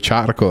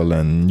charcoal,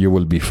 and you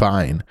will be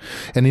fine.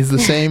 And it's the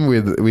same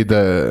with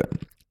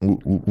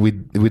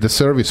a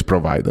service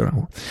provider.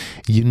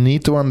 You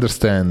need to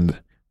understand,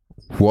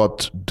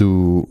 what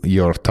do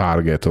your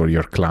target or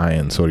your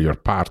clients or your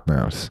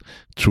partners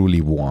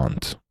truly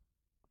want,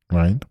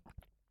 right?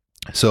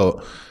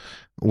 So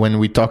when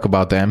we talk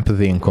about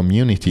empathy and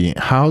community,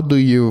 how do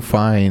you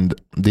find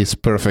this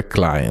perfect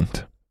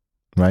client,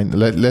 right?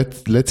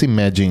 Let's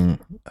imagine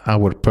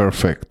our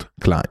perfect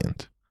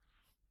client.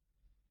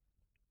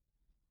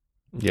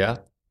 Yeah.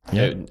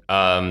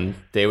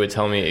 They would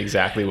tell me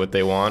exactly what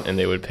they want, and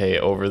they would pay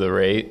over the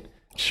rate.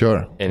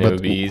 Sure. And it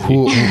would be easy.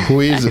 Who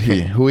is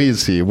he? Who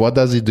is he? What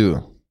does he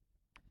do?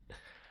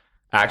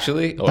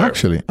 Actually,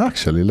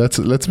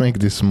 let's make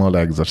this small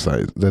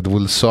exercise that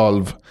will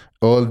solve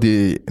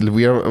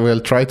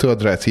we'll try to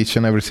address each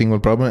and every single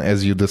problem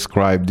as you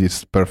describe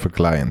this perfect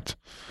client.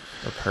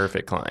 A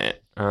perfect client.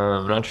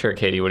 I'm not sure,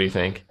 Katie. What do you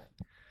think?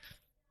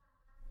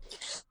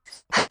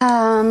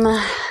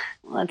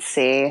 Let's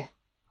see.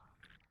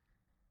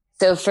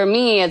 So for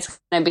me, it's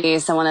going to be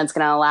someone that's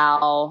going to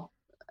allow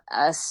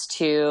us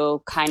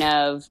to kind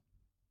of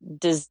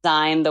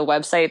design the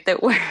website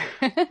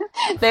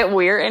that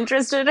we're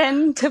interested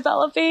in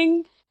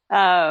developing.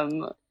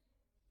 So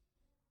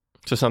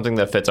something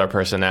that fits our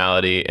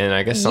personality, and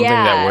I guess something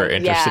that we're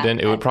interested in.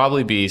 It would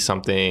probably be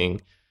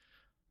something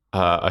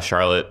a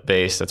Charlotte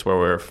based. That's where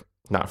we're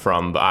not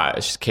from,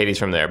 but Katie's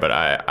from there. But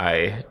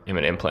I am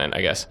an implant,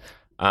 I guess.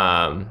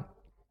 A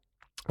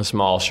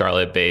small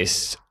Charlotte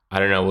based. I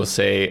don't know. We'll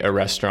say a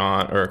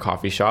restaurant or a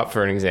coffee shop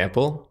for an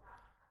example.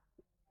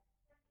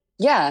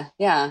 Yeah,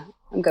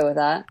 I'm good with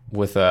that.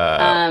 With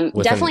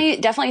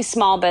definitely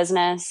small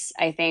business,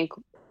 I think,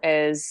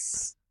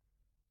 is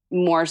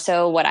more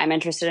so what I'm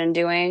interested in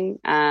doing.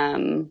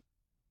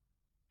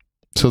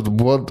 So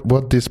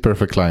what this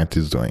perfect client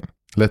is doing?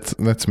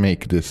 Let's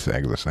make this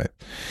exercise.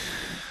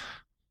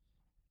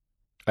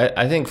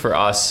 I think for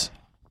us.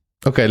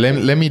 Okay,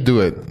 let me do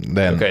it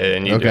then. Okay,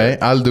 then you do okay,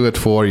 it. I'll do it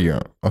for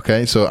you.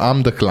 Okay, so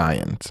I'm the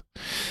client.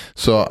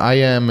 So I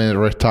am a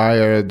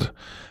retired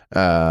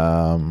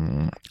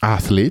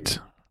athlete,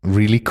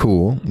 really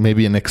cool,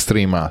 maybe an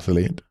extreme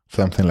athlete,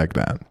 something like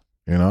that,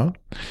 you know?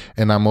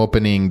 And I'm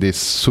opening this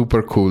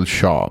super cool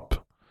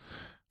shop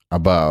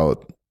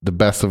about the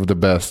best of the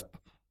best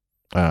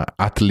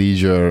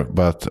athleisure,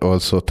 but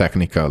also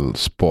technical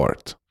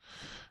sport.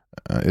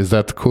 Is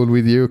that cool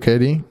with you,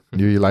 Katie?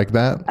 Do you like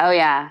that? Oh,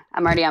 yeah.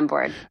 I'm already on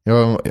board.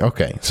 Oh,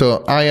 okay.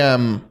 So I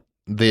am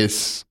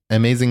this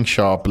amazing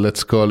shop.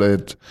 Let's call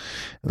it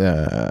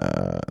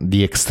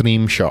the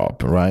extreme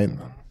shop, right?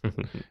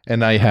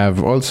 And I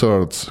have all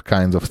sorts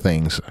kinds of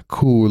things.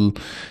 Cool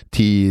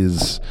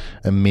tees,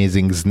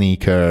 amazing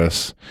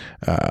sneakers,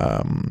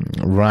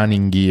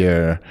 running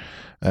gear,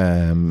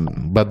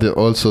 but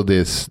also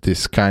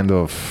this kind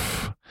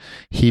of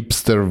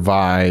hipster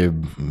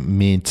vibe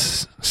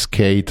meets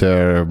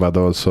skater, but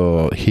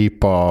also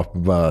hip hop,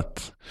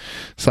 but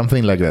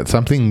something like that.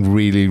 Something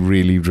really,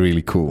 really,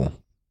 really cool.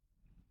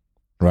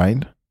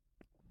 Right?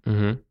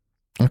 Mm-hmm.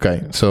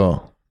 Okay,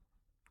 so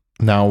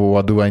now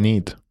what do I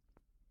need?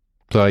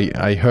 So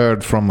I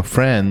heard from a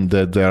friend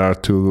that there are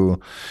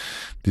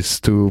these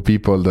two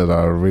people that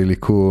are really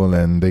cool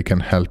and they can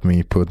help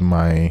me put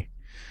my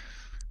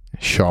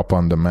shop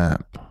on the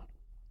map.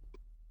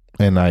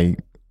 And I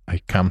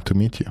come to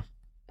meet you.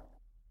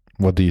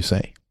 What do you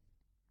say?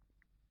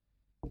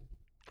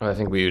 Well, I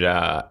think we would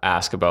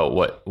ask about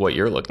what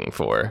you're looking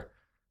for.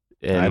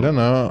 I don't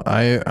know.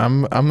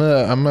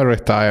 I'm a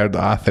retired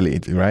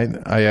athlete, right?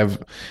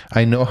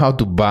 I know how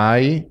to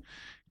buy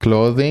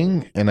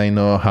clothing, and I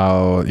know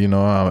how,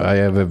 I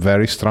have a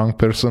very strong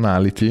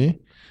personality,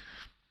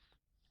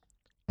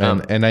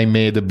 and I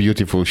made a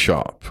beautiful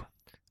shop.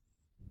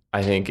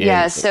 I think.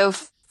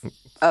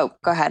 Oh,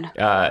 go ahead.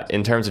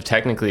 In terms of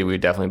technically,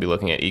 we'd definitely be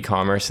looking at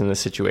e-commerce in this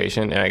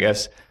situation, and I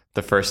guess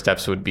the first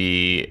steps would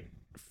be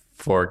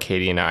for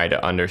Katie and I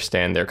to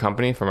understand their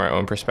company from our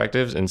own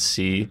perspectives and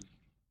see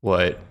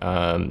what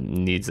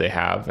needs they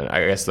have. And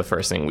I guess the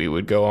first thing we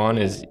would go on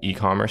is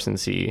e-commerce and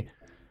see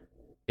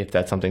if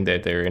that's something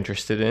that they're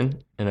interested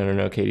in. And I don't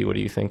know, Katie, what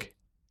do you think?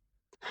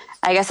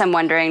 I guess I'm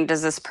wondering,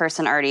 does this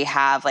person already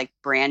have like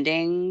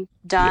branding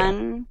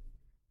done?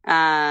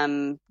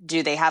 Yeah.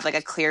 Do they have like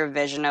a clear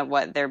vision of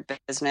what their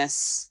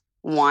business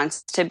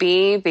wants to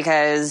be?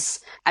 Because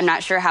I'm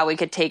not sure how we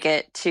could take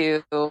it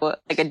to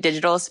like a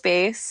digital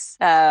space.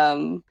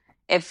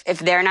 If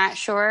they're not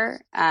sure,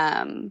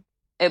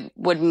 it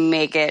would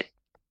make it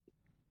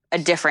a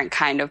different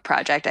kind of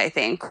project, I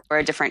think, or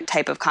a different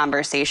type of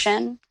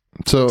conversation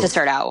to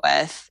start out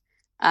with.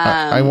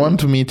 I want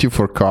to meet you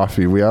for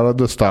coffee. We are at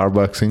the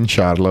Starbucks in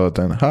Charlotte,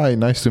 and hi,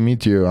 nice to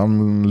meet you.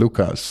 I'm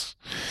Lucas,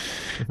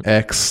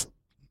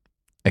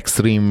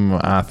 extreme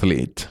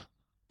athlete.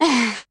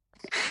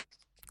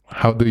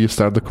 How do you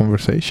start the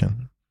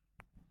conversation?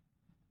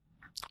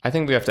 I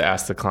think we have to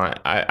ask the client.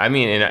 I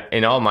mean,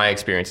 in all my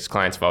experiences,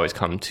 clients have always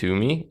come to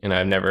me, and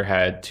I've never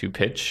had to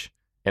pitch.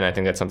 And I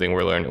think that's something we've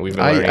been learning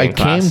in class.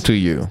 I came to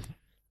you.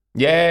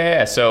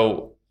 Yeah.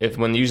 So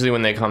usually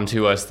when they come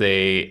to us,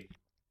 they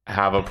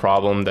have a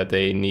problem that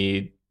they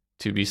need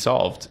to be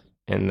solved,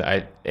 and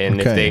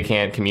if they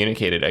can't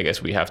communicate it, I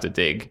guess we have to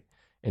dig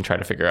and try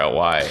to figure out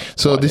why.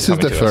 So this is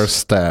the first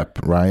step,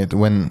 right?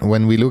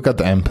 When we look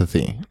at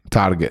empathy,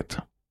 target,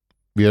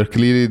 we are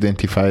clearly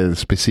identified a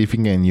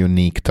specific and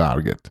unique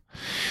target.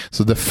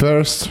 So the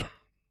first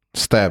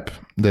step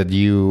that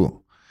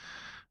you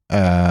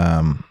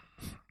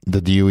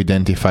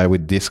identify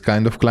with this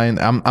kind of client,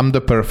 I'm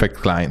the perfect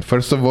client.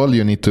 First of all,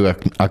 you need to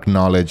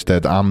acknowledge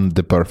that I'm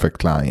the perfect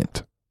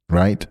client,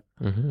 right?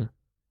 Mm-hmm.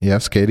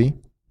 Yes, Katie?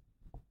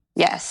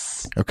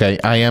 Yes. Okay,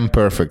 I am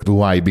perfect.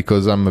 Why?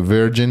 Because I'm a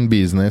virgin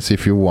business,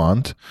 if you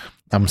want.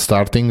 I'm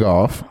starting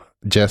off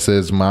just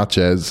as much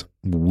as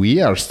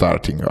we are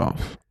starting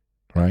off,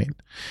 right?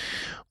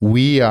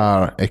 we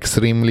are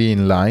extremely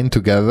in line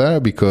together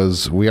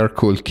because we are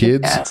cool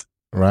kids, Yes.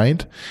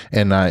 right?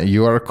 And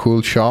you are a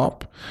cool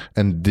shop,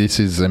 and this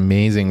is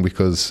amazing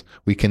because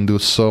we can do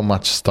so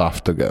much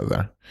stuff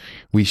together.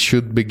 We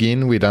should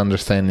begin with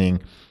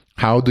understanding,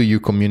 how do you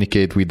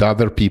communicate with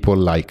other people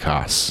like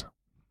us?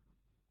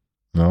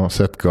 No,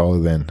 Seth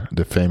Godin,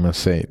 the famous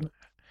saying,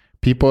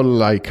 people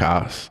like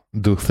us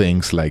do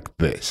things like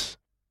this.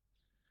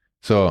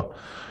 So,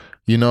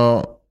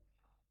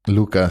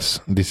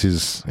 Lucas, this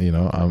is,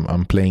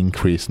 I'm playing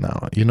Chris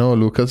now.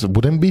 Lucas,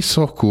 wouldn't it be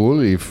so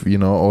cool if,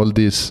 all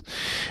these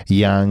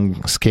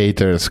young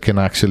skaters can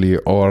actually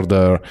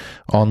order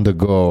on the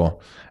go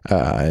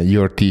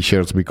your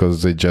t-shirts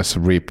because they just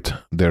ripped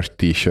their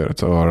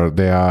t-shirts, or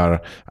they are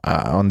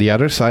on the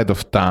other side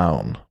of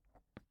town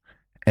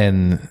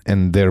and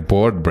their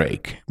board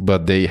break,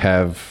 but they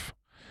have,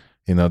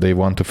 they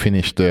want to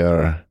finish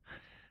their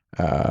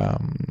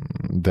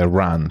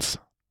runs.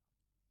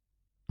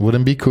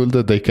 Wouldn't it be cool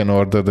that they can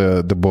order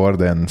the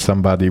board and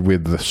somebody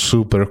with the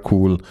super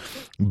cool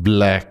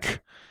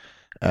black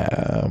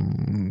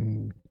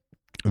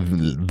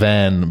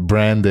van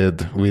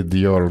branded with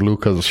your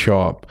Lucas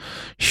shop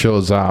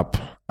shows up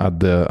at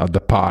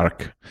the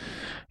park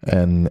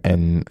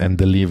and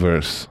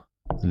delivers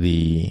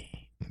the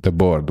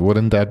board?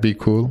 Wouldn't that be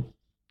cool?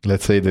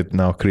 Let's say that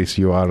now, Chris,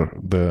 you are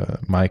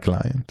my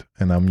client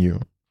and I'm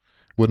you.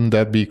 Wouldn't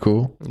that be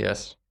cool?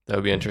 Yes, that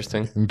would be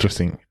interesting.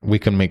 Interesting. We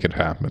can make it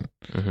happen.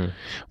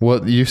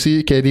 Well, you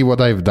see, Katie,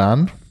 what I've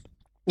done?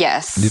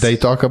 Yes. Did I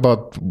talk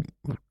about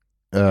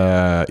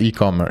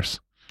e-commerce?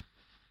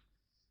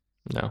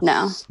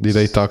 No. Did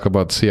I talk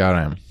about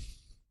CRM?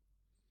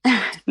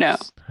 No.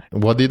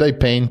 What did I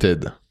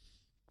painted?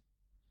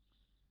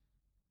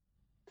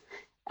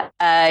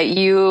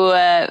 You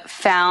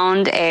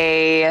found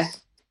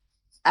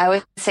I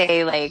would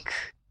say, like,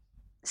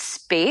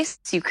 space.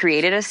 You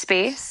created a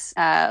space,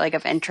 like,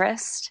 of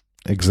interest.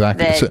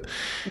 Exactly. That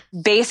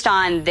based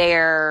on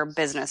their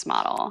business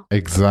model.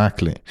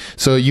 Exactly.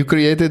 So you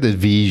created a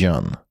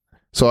vision.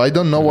 So I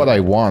don't know what I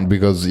want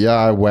because,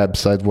 a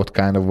website, what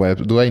kind of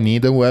web? Do I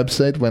need a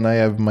website when I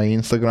have my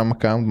Instagram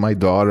account? My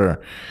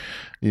daughter,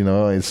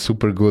 is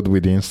super good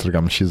with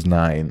Instagram. She's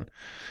 9,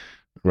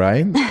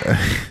 right?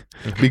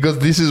 Because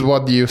this is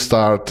what you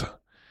start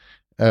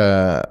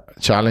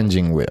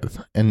challenging with.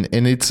 And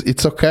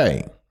it's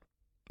okay.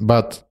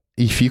 But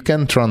if you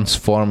can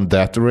transform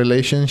that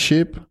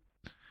relationship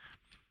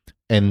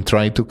and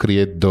try to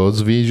create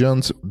those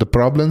visions, the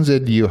problems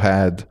that you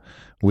had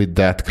with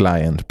that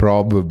client,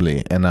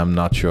 probably, and I'm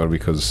not sure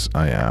because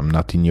I am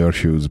not in your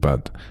shoes,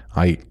 but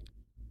I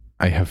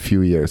have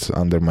few years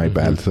under my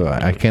belt, so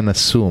I can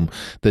assume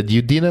that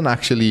you didn't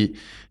actually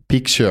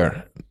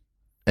picture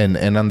and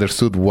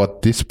understood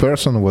what this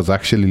person was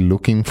actually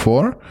looking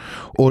for,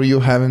 or you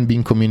haven't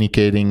been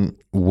communicating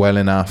well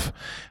enough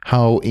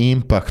how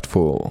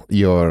impactful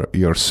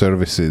your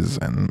services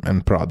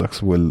and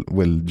products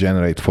will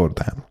generate for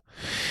them.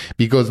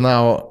 Because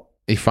now,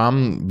 if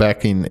I'm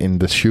back in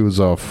the shoes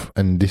of,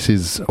 and this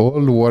is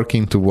all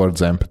working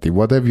towards empathy,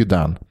 what have you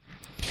done?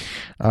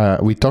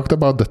 We talked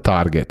about the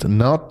target,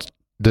 not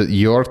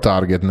your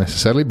target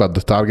necessarily, but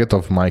the target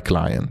of my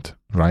client,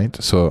 right?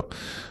 So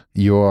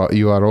you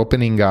are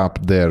opening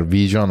up their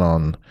vision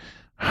on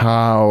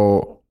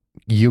how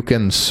you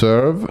can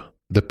serve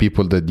the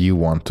people that you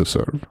want to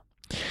serve.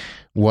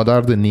 What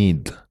are the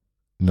needs?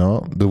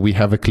 Do we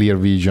have a clear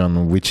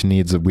vision which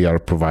needs we are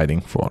providing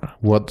for?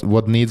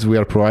 What needs we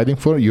are providing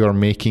for? You are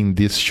making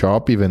this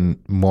shop even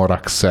more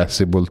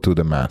accessible to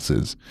the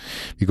masses.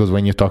 Because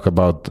when you talk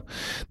about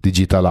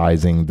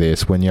digitalizing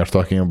this, when you're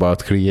talking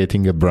about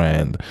creating a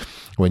brand,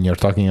 when you're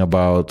talking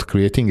about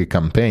creating a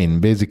campaign,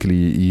 basically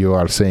you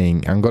are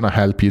saying, I'm going to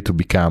help you to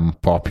become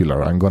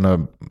popular. I'm going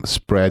to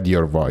spread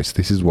your voice.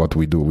 This is what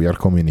we do. We are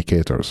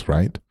communicators,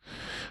 right?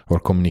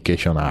 Or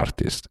communication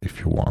artists,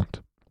 if you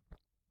want.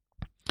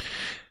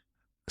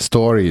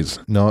 Stories.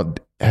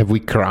 Have we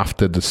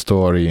crafted the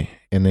story,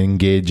 an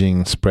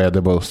engaging,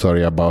 spreadable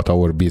story about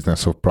our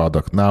business or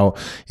product? Now,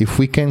 if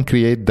we can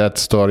create that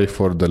story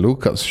for the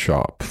Lucas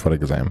shop, for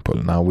example,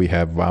 now we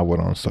have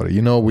our own story.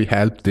 We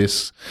helped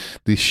this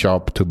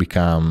shop to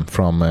become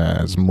from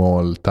a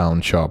small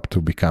town shop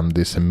to become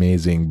this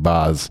amazing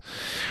buzz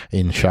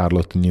in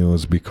Charlotte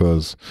news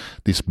because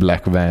these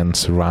black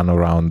vans run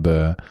around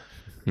the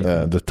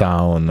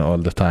town all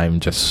the time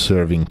just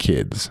serving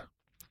kids.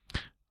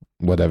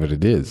 Whatever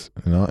it is,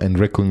 and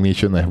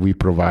recognition that we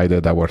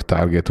provided our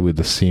target with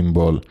a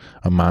symbol,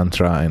 a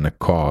mantra, and a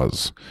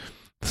cause.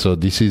 So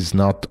this is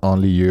not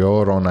only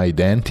your own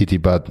identity,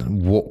 but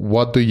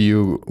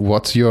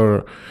what's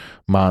your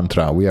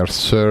mantra? We are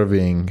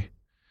serving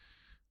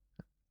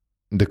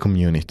the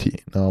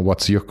community.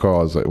 What's your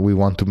cause? We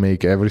want to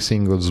make every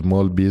single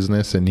small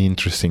business an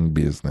interesting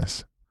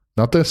business.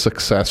 Not as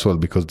successful,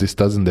 because this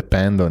doesn't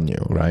depend on you,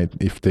 right?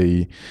 If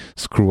they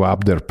screw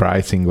up their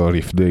pricing or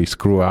if they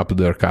screw up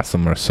their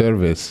customer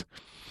service,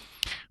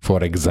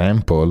 for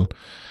example,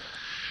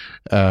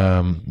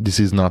 this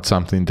is not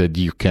something that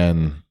you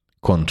can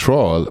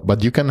control,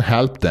 but you can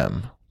help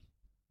them.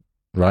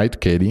 right,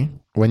 Katie?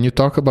 When you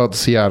talk about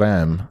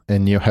CRM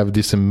and you have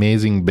these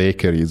amazing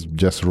bakeries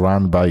just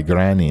run by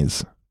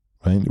grannies,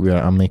 right?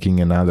 I'm making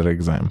another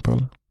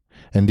example.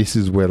 And this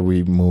is where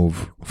we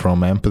move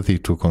from empathy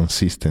to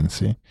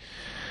consistency.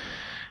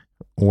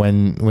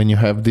 When you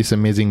have this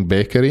amazing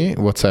bakery,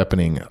 what's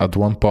happening? At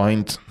one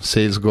point,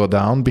 sales go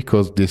down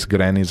because these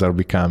grannies are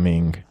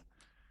becoming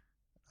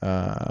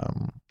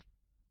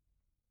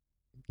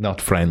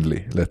not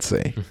friendly, let's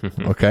say.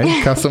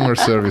 Okay? Customer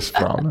service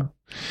problem.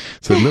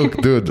 So look,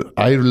 dude,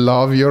 I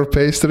love your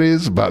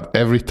pastries, but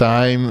every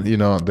time,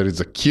 there is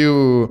a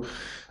queue,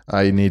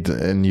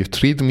 and you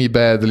treat me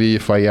badly.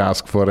 If I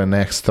ask for an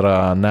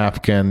extra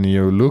napkin,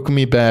 you look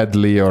me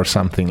badly or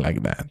something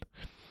like that.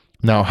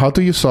 Now, how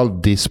do you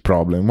solve this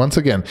problem? Once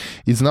again,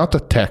 it's not a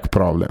tech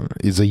problem.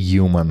 It's a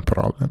human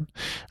problem.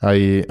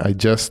 I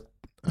just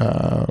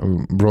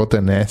wrote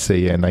an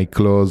essay and I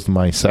closed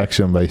my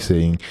section by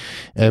saying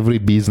every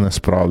business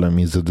problem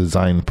is a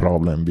design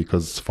problem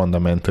because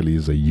fundamentally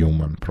it's a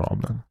human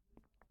problem.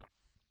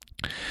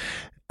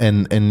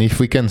 And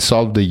if we can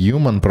solve the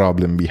human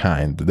problem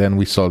behind, then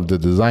we solve the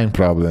design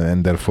problem,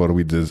 and therefore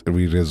we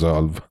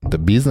resolve the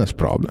business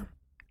problem.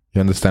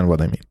 You understand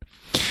what I mean?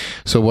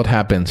 So what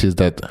happens is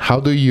that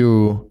how do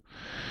you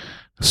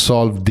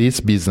solve this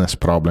business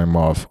problem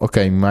of,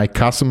 okay, my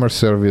customer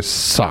service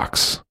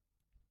sucks.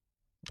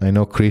 I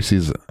know Chris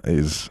is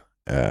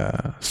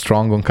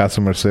strong on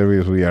customer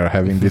service. We are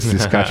having this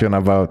discussion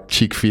about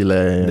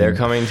Chick-fil-A. They're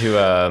coming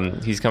to,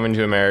 he's coming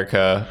to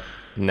America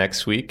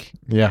next week.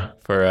 Yeah.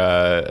 For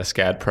a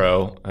SCAD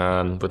Pro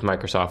with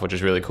Microsoft, which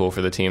is really cool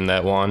for the team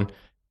that won.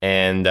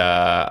 And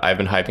I've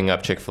been hyping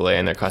up Chick-fil-A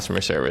and their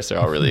customer service. They're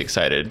all really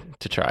excited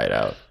to try it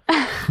out.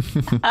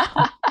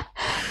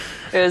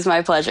 It was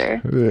my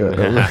pleasure.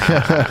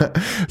 Yeah.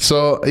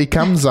 So it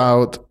comes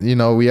out,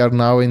 we are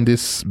now in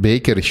this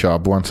bakery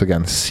shop, once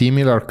again,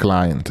 similar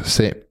client,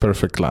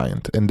 perfect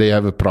client, and they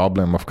have a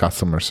problem of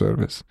customer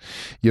service.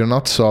 You're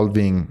not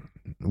solving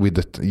with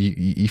it.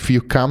 If you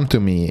come to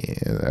me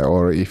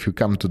or if you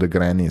come to the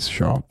granny's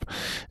shop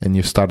and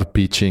you start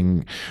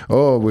pitching,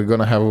 oh, we're going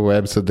to have a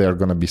website, they're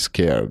going to be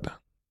scared.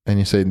 And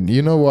you say,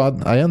 you know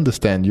what? I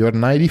understand. You're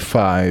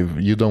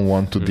 95. You don't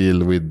want to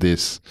deal with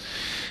this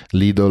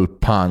little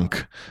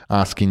punk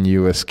asking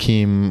you a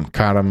skim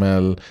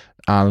caramel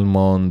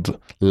almond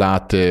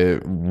latte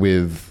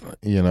with,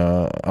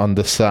 on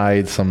the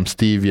side some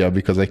stevia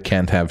because I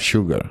can't have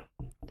sugar.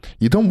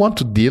 You don't want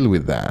to deal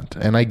with that.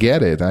 And I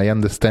get it. I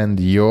understand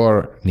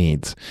your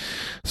needs.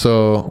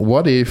 So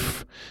what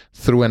if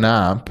through an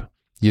app,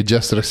 you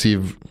just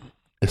receive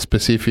a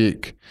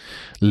specific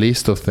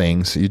list of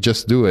things, you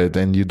just do it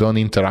and you don't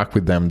interact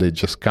with them, they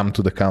just come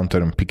to the counter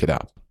and pick it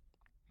up?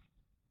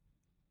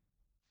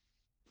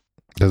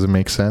 Does it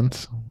make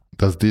sense?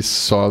 Does this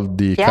solve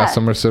the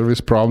customer service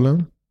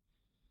problem?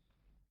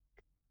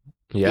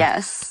 Yeah.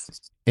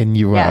 Yes. And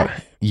you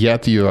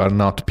are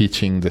not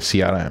pitching the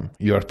CRM.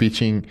 You are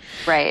pitching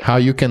how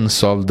you can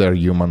solve their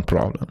human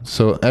problem.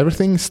 So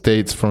everything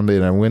states from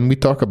there. And when we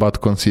talk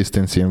about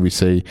consistency and we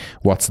say,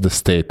 what's the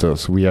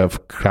status? We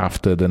have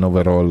crafted an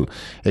overall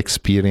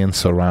experience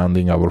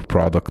surrounding our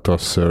product or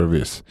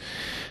service.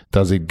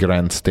 Does it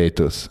grant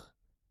status?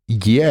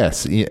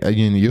 Yes,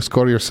 you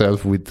score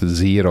yourself with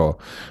 0.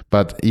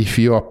 But if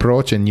you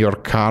approach and your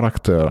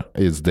character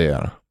is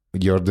there,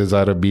 your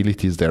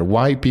desirability is there,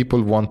 why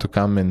people want to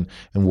come and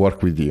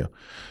work with you?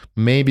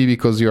 Maybe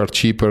because you are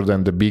cheaper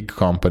than the big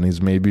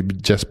companies, maybe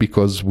just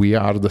because we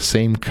are the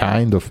same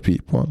kind of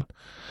people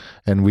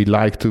and we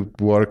like to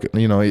work.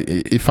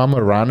 If I'm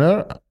a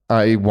runner,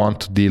 I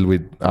want to deal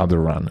with other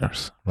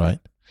runners, right?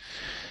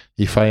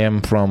 If I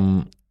am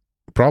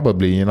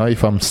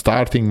if I'm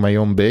starting my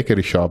own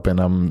bakery shop and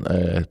I'm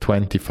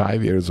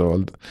 25 years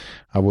old,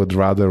 I would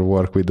rather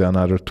work with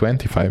another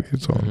 25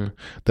 years old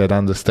that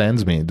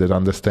understands me, that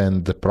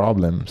understands the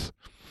problems.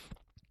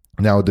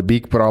 Now, the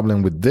big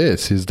problem with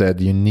this is that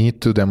you need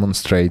to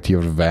demonstrate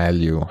your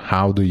value.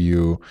 How do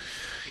you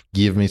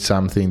give me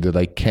something that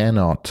I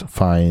cannot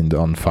find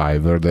on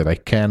Fiverr, that I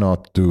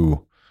cannot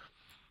do?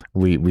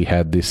 We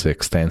had this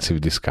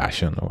extensive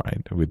discussion,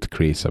 right, with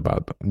Chris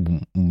about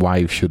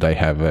why should I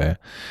have a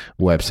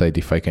website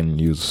if I can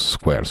use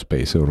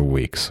Squarespace or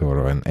Wix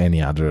or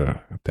any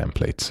other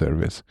template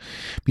service?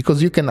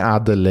 Because you can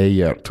add a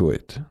layer to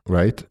it,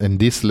 right? And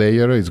this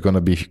layer is going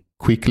to be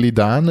quickly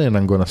done, and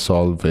I'm going to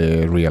solve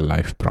a real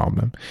life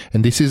problem.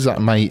 And this is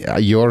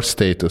your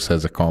status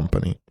as a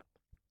company.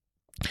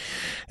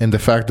 And the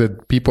fact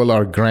that people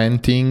are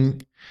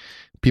granting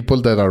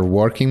people that are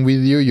working with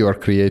you, you are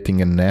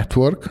creating a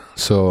network.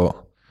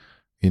 So,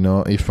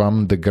 if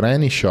I'm the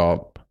granny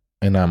shop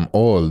and I'm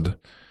old,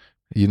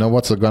 you know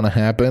what's going to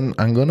happen?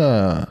 I'm going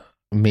to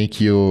make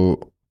you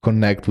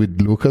connect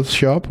with Luca's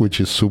shop, which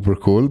is super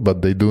cool,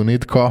 but they do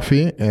need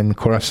coffee and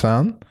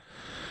croissant.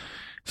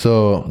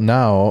 So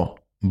now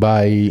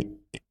by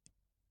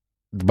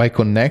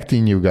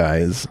connecting you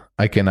guys,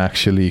 I can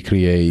actually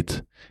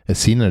create a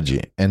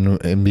synergy.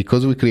 And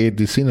because we create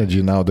this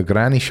synergy, now the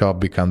granny shop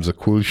becomes a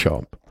cool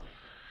shop.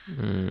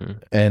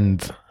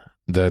 And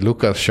the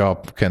Lucas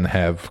shop can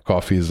have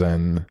coffees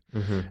and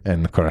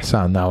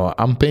croissant. Now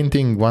I'm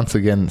painting once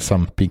again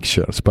some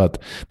pictures, but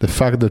the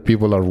fact that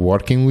people are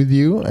working with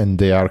you and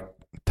they are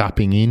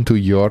tapping into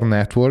your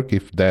network,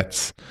 if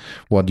that's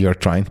what you're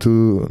trying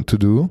to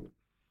do,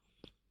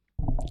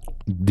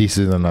 this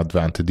is an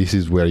advantage. This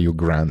is where you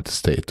grant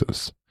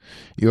status.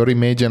 Your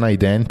image and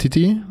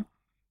identity,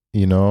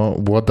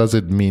 what does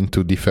it mean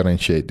to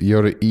differentiate?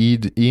 Your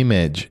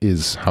image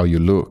is how you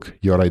look.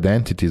 Your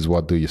identity is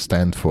what do you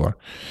stand for.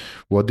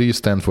 What do you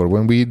stand for?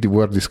 When we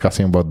were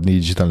discussing about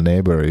digital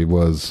neighbor, it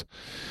was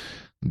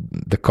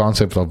the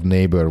concept of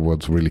neighbor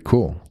was really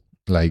cool.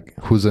 Like,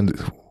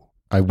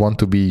 I want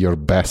to be your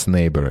best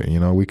neighbor.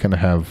 We can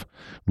have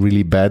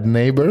really bad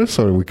neighbors,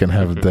 or we can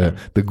have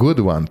the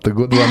good ones. The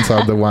good ones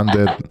are the one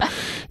that,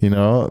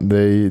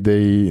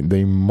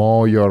 they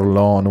mow your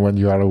lawn when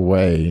you are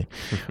away,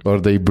 or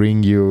they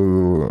bring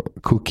you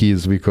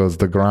cookies because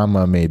the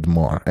grandma made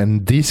more.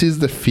 And this is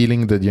the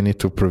feeling that you need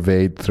to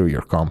pervade through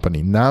your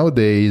company.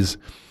 Nowadays,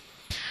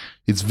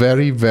 it's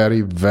very, very,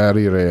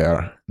 very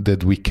rare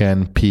that we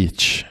can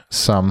pitch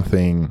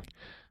something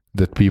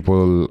that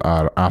people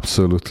are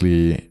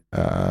absolutely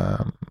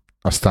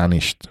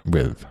astonished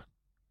with.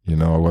 You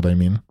know what I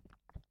mean?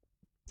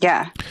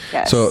 Yeah.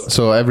 Yes.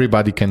 So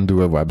everybody can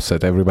do a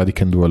website. Everybody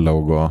can do a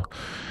logo.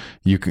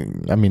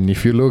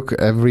 If you look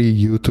every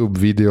YouTube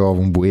video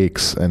of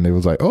Wix, and it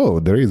was like, oh,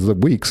 there is a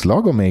Wix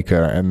logo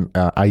maker, and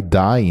I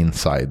die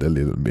inside a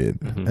little bit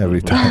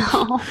every time.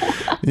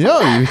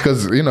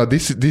 Because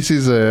this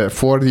is a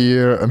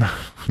 40-year,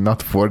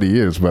 not 40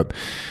 years, but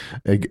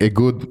a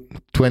good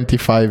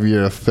 25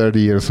 years, 30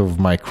 years of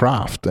my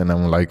craft, and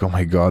I'm like, oh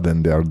my god,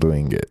 and they are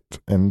doing it,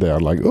 and they are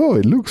like, oh,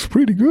 it looks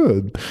pretty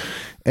good.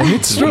 And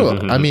it's true.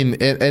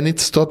 And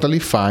it's totally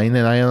fine,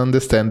 and I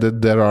understand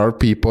that there are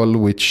people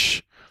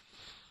which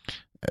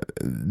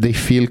they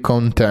feel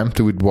contempt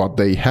with what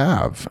they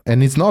have,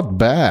 and it's not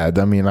bad.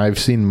 I've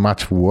seen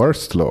much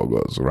worse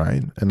logos,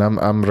 right? And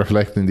I'm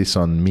reflecting this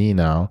on me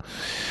now,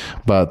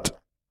 but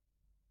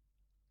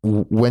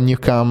when you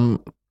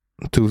come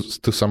to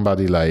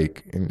somebody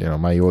like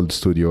my old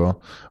studio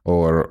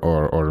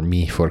or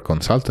me for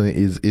consulting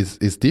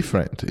is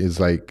different. It's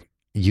like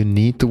you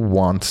need to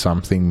want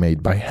something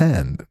made by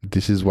hand.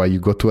 This is why you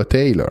go to a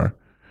tailor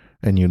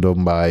and you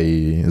don't buy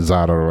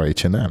Zara or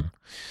H&M.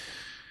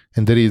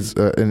 And there is,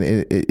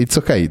 it's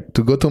okay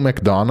to go to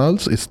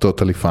McDonald's. It's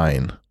totally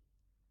fine,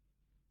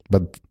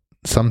 but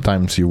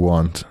sometimes you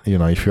want,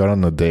 if you're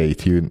on a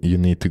date, you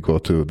need to go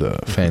to the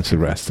fancy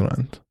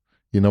restaurant.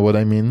 You know what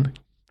I mean?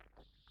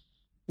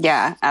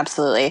 Yeah,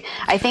 absolutely.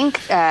 I think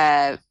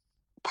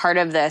part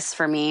of this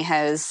for me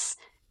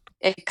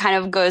it kind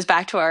of goes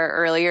back to our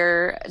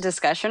earlier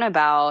discussion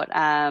about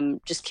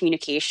just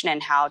communication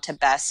and how to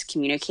best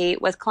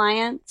communicate with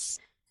clients.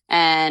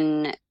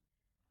 And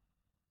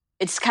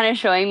it's kind of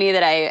showing me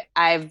that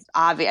I've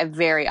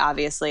very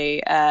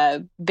obviously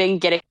been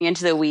getting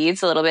into the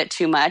weeds a little bit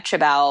too much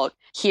about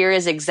here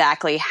is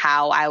exactly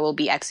how I will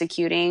be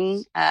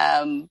executing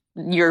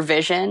your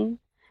vision,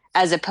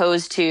 as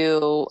opposed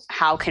to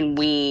how can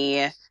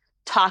we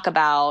talk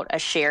about a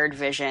shared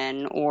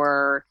vision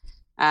or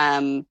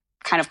kind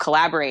of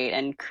collaborate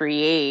and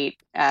create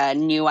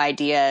new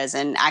ideas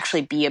and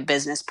actually be a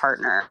business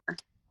partner.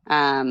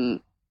 I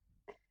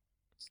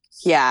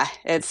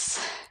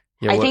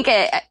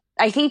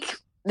think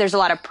there's a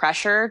lot of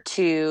pressure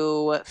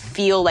to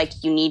feel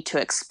like you need to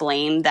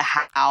explain the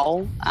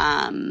how.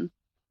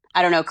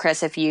 I don't know,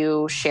 Chris, if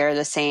you share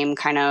the same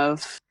kind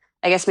of,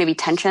 I guess, maybe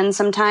tension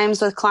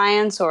sometimes with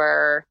clients,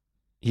 or...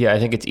 Yeah, I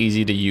think it's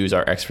easy to use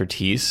our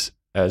expertise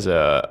as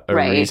a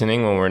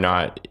reasoning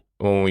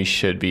when we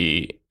should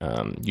be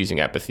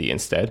using empathy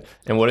instead.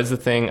 And what is the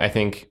thing, I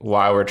think,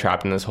 why we're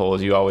trapped in this hole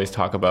is you always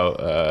talk about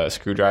a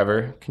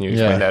screwdriver. Can you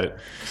explain that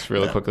just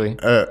really quickly?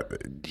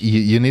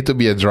 You need to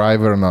be a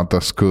driver, not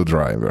a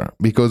screwdriver.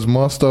 Because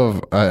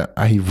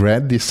I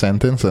read this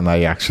sentence and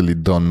I actually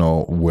don't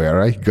know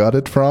where I got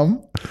it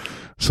from.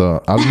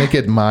 So I'll make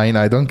it mine.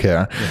 I don't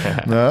care.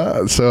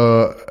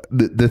 So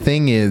the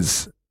thing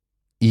is,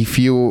 if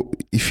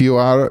you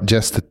are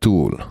just a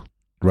tool,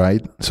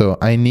 right? So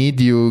I need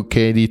you,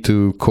 Katie,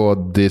 to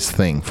code this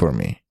thing for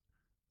me,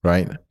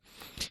 right?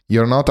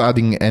 You're not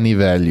adding any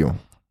value.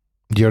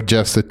 You're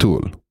just a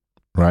tool,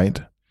 right?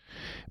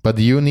 But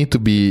you need to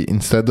be,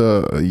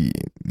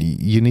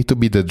 you need to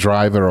be the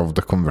driver of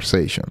the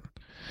conversation.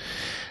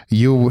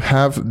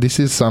 This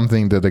is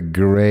something that a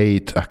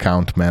great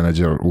account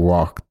manager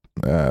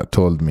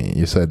told me.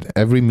 You said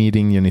every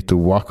meeting you need to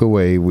walk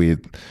away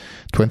with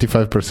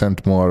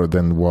 25% more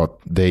than what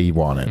they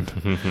wanted.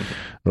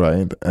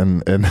 Right?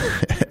 And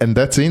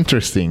that's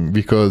interesting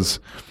because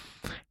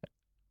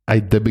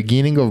at the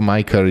beginning of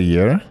my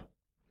career,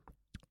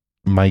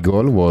 my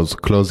goal was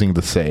closing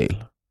the sale.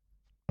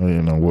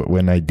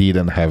 when I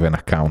didn't have an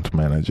account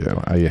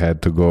manager, I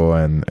had to go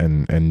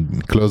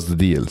and close the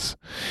deals.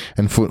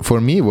 And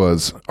for me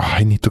was,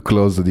 I need to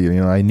close the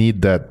deal. I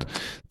need that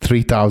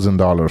 $3,000,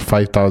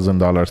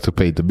 $5,000 to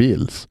pay the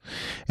bills.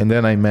 And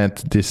then I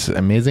met this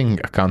amazing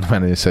account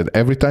manager who said,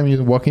 every time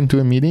you walk into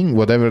a meeting,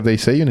 whatever they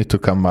say, you need to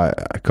come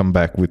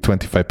back with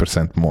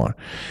 25% more.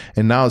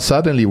 And now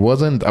suddenly it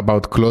wasn't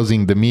about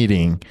closing the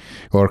meeting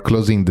or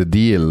closing the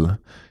deal.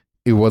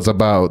 It was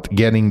about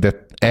getting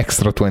that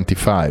extra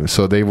 25.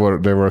 So they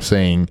were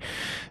saying,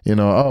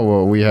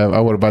 we have,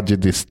 our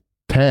budget is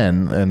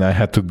 10, and I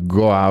had to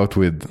go out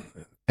with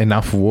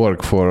enough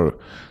work for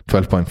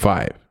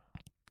 12.5.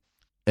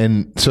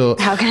 And so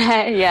how can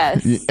I?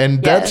 Yes.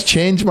 And that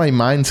changed my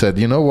mindset.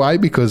 You know why?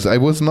 Because I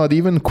was not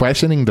even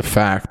questioning the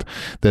fact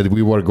that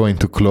we were going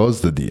to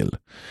close the deal.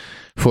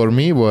 For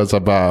me, it was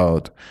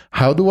about,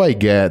 how do I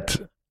get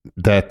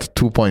that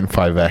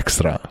 2.5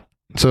 extra?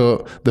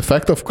 So the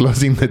fact of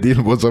closing the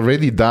deal was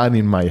already done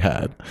in my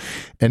head,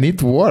 and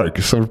it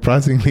worked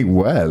surprisingly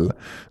well.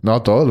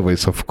 Not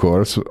always, of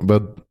course,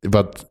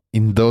 but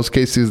in those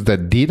cases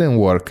that didn't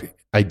work,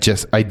 I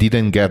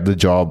didn't get the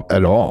job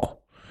at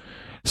all.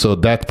 So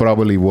that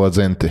probably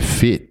wasn't a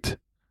fit.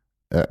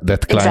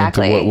 That client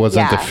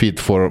wasn't a fit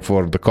for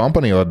the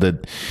company, or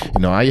that,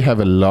 I have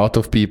a lot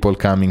of people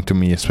coming to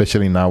me,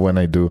 especially now when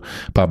I do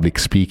public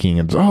speaking,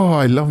 and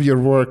I love your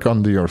work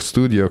on your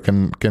studio.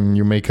 Can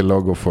you make a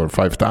logo for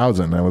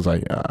 5,000? I was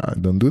like, I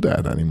don't do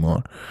that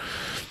anymore.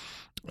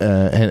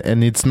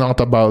 And it's not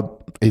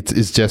about,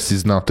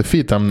 it's not a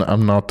fit.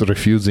 I'm not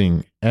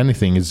refusing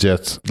anything. It's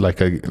just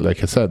like I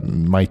said,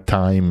 my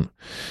time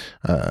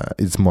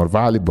is more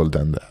valuable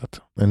than that.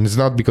 And it's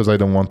not because I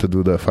don't want to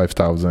do the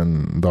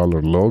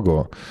 $5,000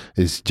 logo.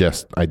 It's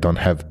just I don't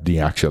have the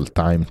actual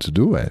time to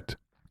do it.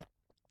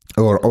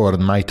 Or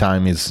my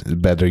time is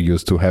better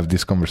used to have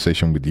this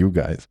conversation with you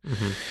guys.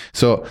 Mm-hmm.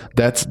 So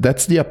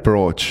that's the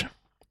approach.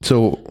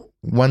 So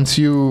once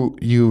you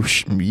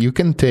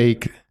can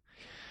take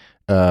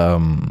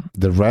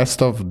the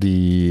rest of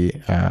the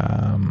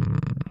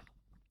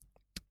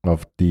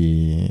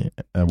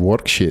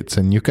worksheets,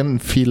 and you can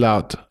fill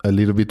out a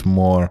little bit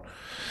more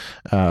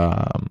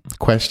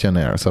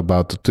questionnaires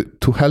about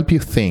to help you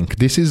think.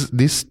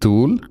 This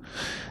tool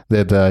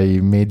that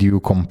I made you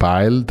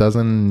compile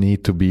doesn't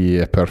need to be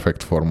a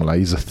perfect formula.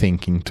 It's a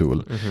thinking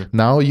tool. Mm-hmm.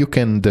 Now you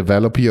can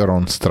develop your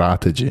own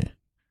strategy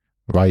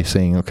by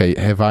saying, okay,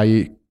 have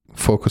I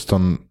focused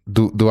on,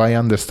 do I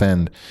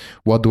understand,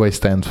 what do I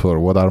stand for,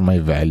 what are my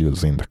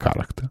values in the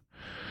character,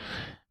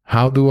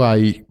 how do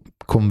I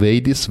convey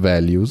these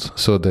values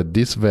so that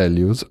these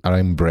values are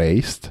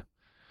embraced,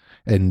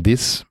 and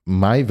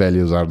my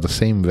values are the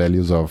same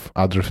values of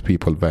other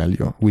people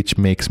value, which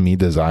makes me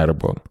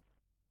desirable,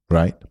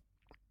 right?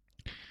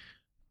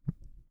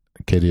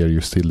 Katie, are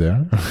you still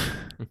there?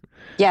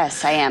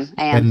 Yes, I am.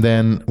 And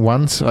then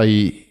once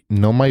I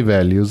know my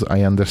values,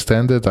 I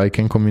understand that I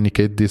can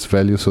communicate these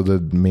values so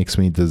that it makes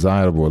me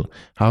desirable.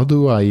 How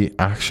do I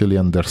actually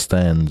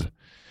understand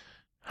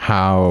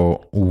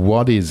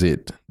what is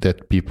it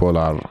that people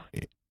are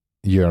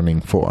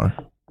yearning for?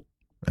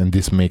 And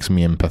this makes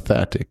me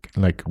empathetic.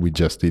 Like we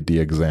just did the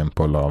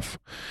example of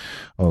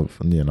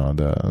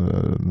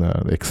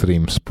the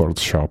extreme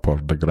sports shop or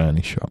the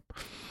granny shop.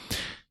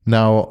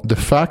 Now, the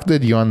fact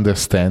that you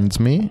understand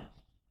me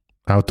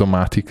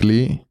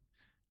automatically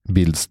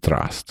builds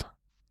trust.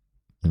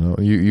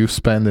 You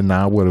spend an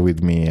hour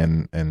with me,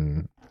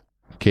 and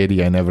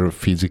Katie, I never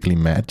physically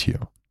met you.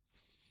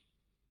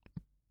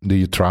 Do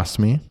you trust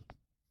me?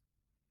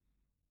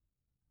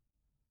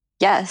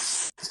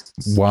 Yes.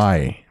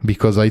 Why?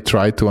 Because I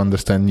try to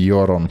understand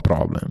your own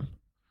problem,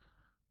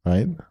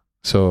 right?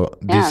 So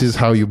this is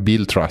how you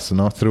build trust,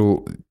 not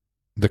through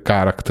the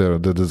character,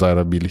 the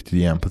desirability,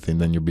 the empathy,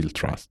 and then you build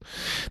trust.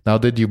 Now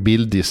that you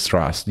build this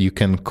trust, you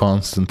can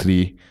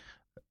constantly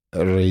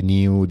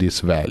renew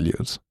these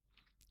values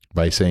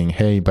by saying,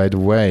 hey, by the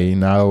way,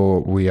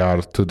 now we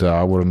are to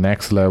our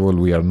next level.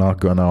 We are not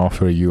going to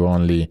offer you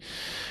only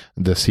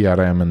the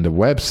CRM and the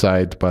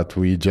website, but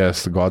we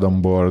just got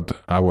on board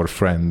our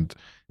friend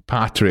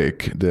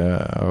Patrick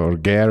or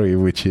Gary,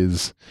 which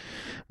is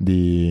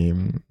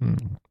an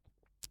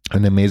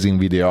amazing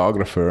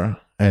videographer.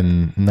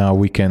 And now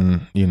we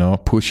can,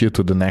 push you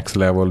to the next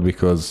level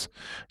because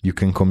you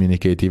can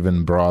communicate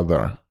even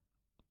broader.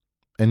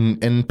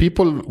 And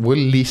people will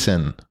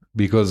listen,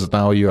 because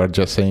now you are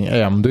just saying,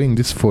 hey, I'm doing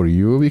this for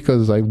you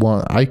because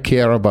I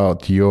care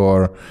about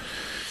your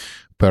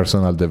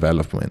personal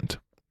development.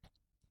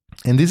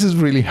 And this is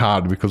really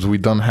hard because we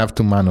don't have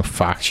to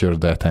manufacture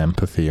that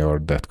empathy or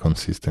that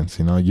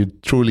consistency. You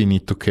truly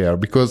need to care,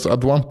 because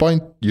at one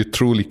point you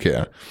truly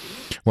care.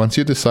 Once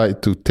you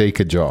decide to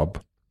take a job,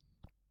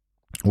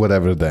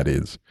 whatever that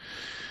is,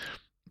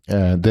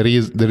 there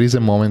is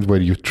a moment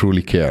where you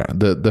truly care.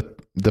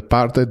 The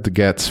part that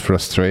gets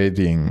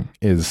frustrating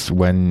is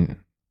when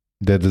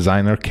the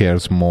designer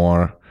cares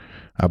more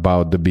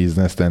about the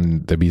business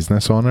than the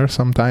business owner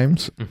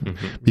sometimes,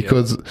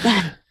 because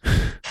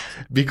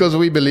because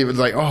we believe it's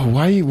like, oh,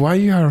 why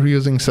you are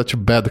using such a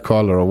bad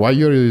color, or why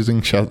you're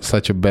using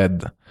such a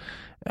bad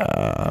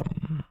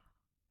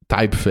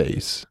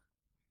typeface.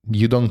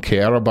 You don't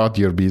care about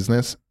your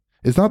business.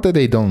 It's not that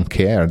they don't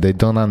care, they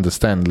don't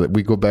understand.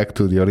 We go back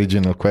to the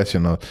original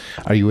question of,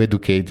 are you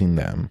educating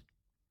them?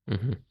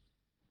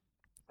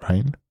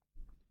 Right?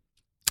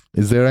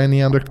 Is there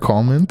any other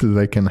comment that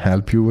I can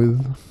help you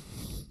with?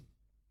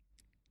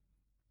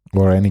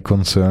 Or any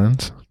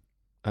concerns?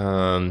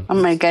 Oh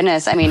my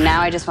goodness. I mean,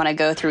 now I just want to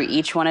go through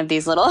each one of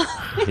these little.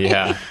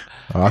 Yeah.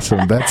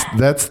 Awesome. That's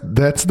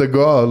the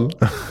goal.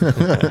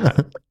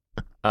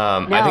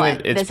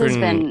 I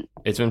think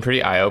it's been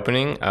pretty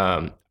eye-opening.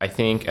 I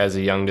think as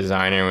a young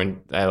designer,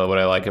 what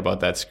I like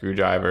about that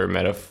screwdriver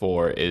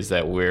metaphor is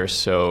that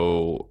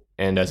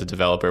and as a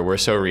developer, we're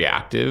so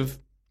reactive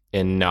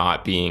and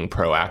not being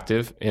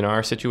proactive in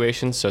our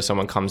situations. So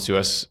someone comes to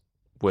us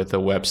with a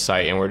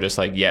website and we're just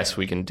like, yes,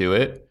 we can do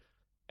it.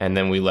 And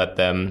then we're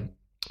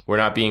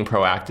not being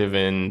proactive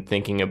in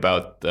thinking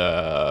about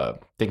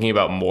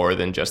more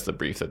than just the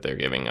brief that they're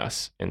giving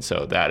us. And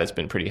so that has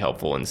been pretty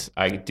helpful. And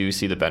I do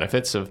see the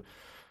benefits of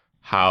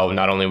how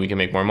not only we can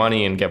make more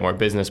money and get more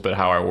business, but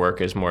how our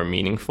work is more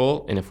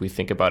meaningful. And if we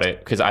think about it,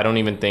 because I don't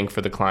even think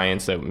for the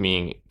clients that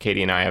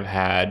Katie and I have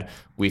had,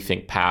 we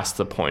think past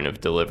the point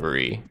of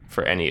delivery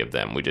for any of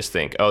them. We just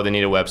think, oh, they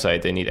need a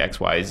website, they need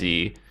X, Y,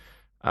 Z,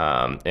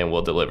 and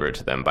we'll deliver it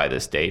to them by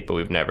this date. But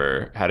we've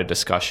never had a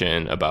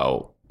discussion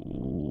about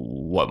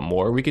what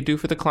more we could do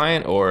for the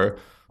client, or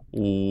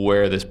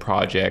where this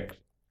project,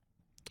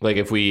 like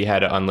if we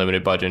had an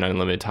unlimited budget,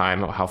 unlimited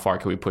time, how far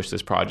can we push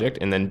this project,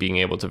 and then being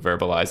able to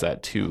verbalize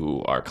that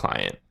to our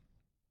client.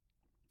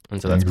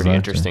 And so that's pretty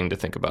interesting to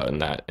think about in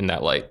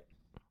that light.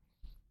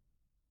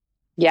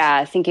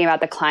 Yeah, thinking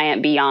about the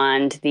client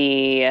beyond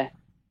the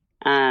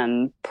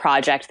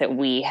project that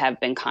we have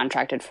been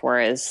contracted for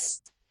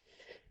is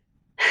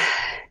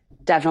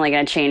definitely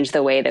going to change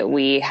the way that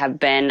we have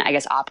been, I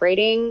guess,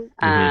 operating.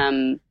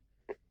 And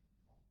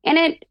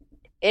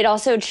it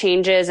also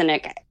changes and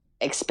it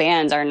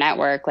expands our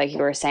network, like you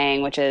were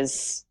saying, which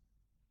is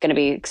going to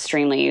be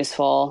extremely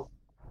useful.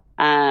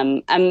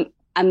 I'm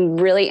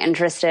really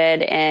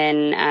interested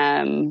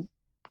in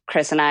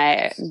Chris and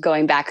I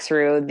going back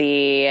through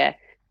the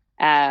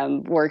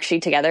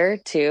worksheet together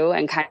too,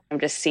 and kind of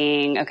just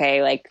seeing,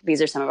 okay, like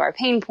these are some of our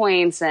pain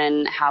points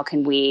and how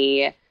can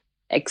we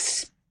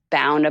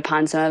expound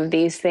upon some of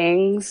these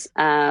things.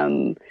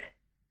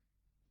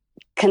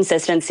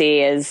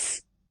 Consistency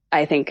is,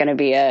 I think, going to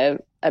be a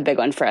big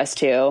one for us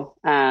too.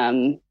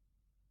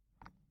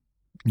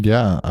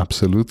 Yeah,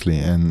 absolutely.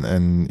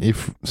 And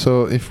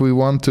if we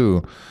want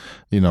to,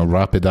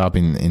 wrap it up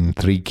in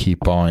 3 key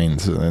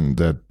points, and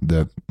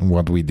that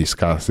what we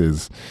discuss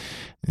is,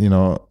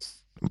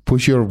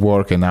 push your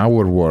work, and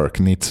our work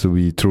needs to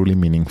be truly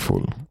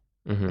meaningful,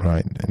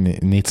 right? And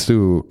it needs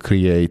to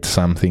create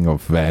something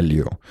of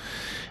value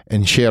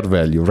and share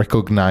value,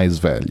 recognize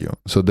value.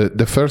 So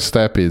the first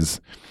step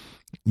is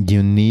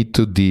you need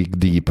to dig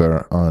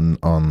deeper on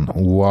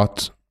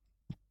what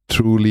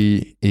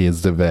truly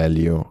is the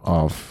value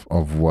of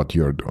what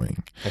you're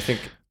doing. I think,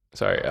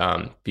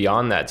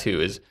 beyond that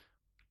too is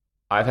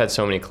I've had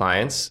so many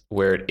clients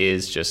where it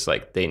is just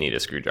like they need a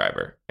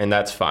screwdriver, and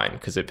that's fine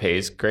because it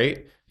pays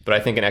great. But I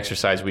think an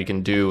exercise we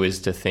can do is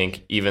to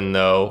think, even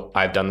though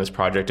I've done this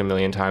project a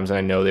million times and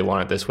I know they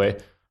want it this way,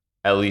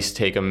 at least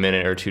take a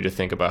minute or two to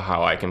think about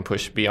how I can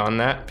push beyond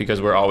that,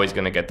 because we're always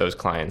going to get those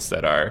clients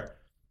that are,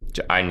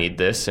 I need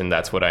this and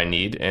that's what I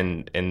need,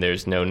 and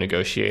there's no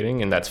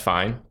negotiating, and that's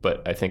fine.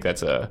 But I think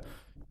that's a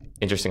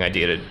interesting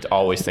idea to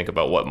always think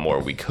about what more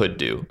we could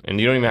do, and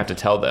you don't even have to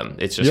tell them.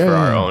 It's just for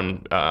our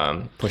own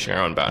pushing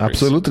our own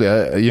boundaries. Absolutely.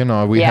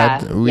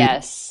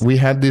 We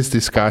had this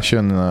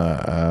discussion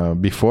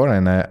before,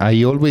 and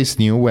I always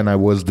knew when I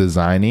was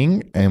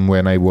designing and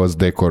when I was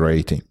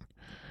decorating.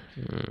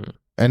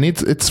 And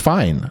it's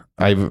fine.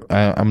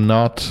 I'm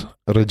not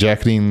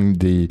rejecting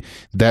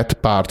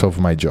that part of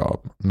my job.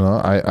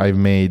 No, I've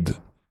made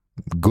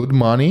good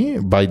money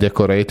by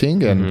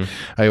decorating, and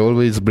I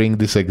always bring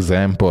this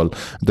example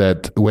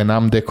that when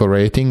I'm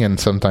decorating, and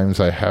sometimes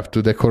I have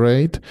to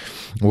decorate,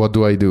 what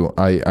do?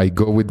 I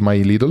go with my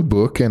little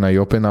book and I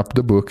open up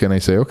the book and I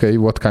say, okay,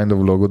 what kind of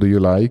logo do you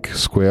like?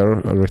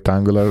 Square,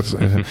 rectangular,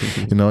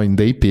 and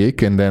they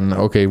pick. And then,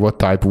 okay, what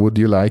type would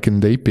you like?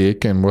 And they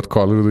pick. And what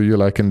color do you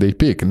like? And they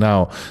pick.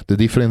 Now, the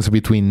difference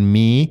between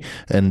me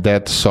and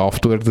that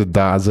software that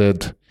does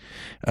it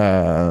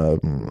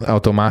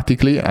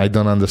automatically, I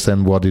don't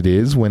understand what it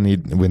is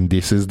when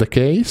this is the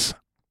case.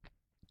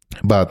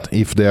 But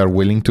if they are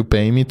willing to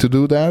pay me to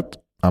do that,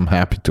 I'm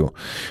happy to.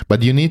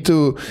 But you need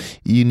to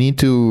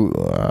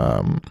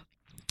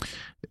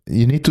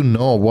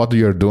know what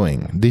you're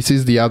doing. This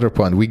is the other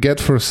point. We get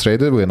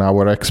frustrated when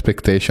our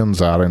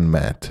expectations aren't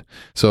met.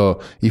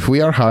 So if we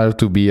are hired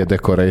to be a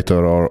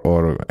decorator,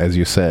 or as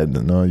you said,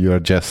 you are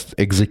just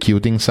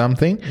executing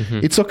something,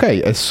 it's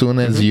okay. As soon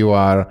as we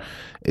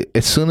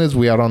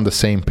are on the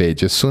same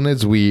page, as soon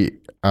as we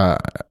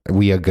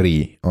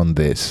agree on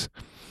this.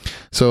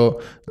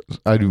 So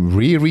I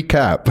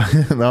recap.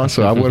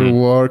 So our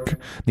work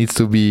needs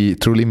to be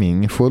truly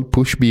meaningful,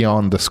 push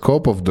beyond the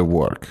scope of the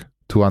work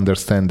to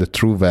understand the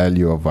true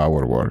value of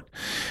our work.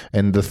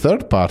 And the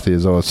third part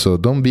is also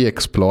don't be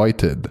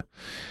exploited.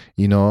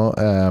 In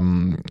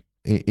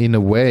a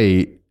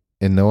way,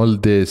 in all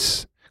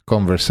this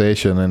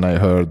conversation, and I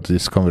heard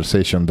this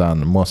conversation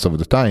done most of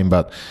the time,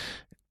 but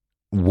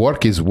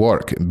work is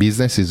work,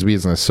 business is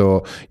business.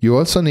 So you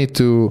also need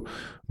to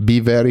be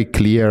very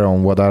clear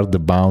on what are the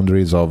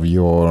boundaries of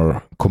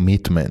your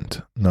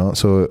commitment. No,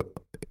 so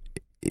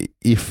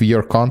if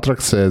your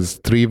contract says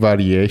 3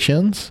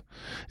 variations,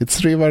 it's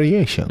 3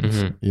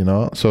 variations.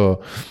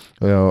 So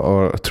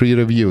or 3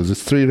 reviews,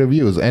 it's 3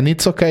 reviews, and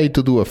it's okay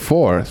to do a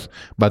 4th,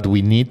 but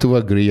we need to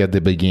agree at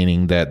the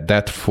beginning that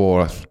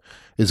 4th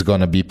is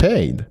going to be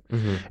paid.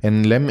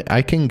 And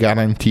I can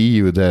guarantee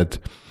you that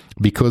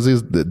because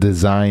the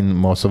design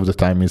most of the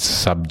time is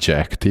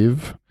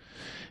subjective,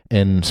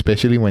 and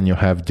especially when you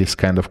have this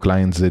kind of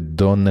clients that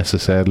don't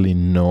necessarily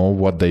know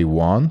what they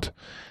want,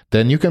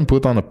 then you can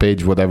put on a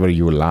page whatever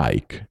you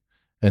like,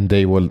 and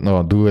they will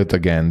do it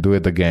again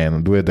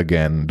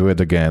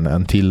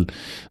until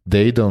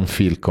they don't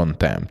feel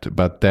contempt.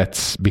 But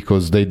that's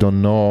because they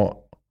don't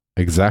know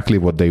exactly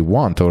what they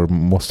want, or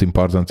most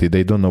importantly,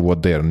 they don't know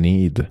what they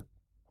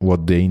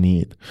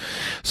need.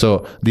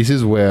 So this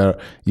is where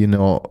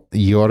your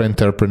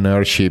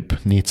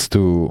entrepreneurship needs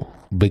to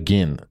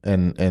begin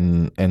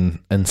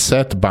and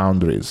set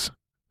boundaries,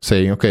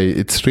 saying, okay,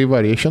 it's 3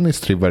 variation.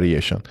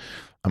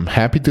 I'm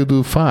happy to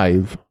do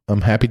 5.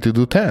 I'm happy to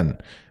do 10.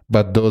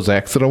 But those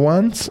extra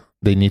ones,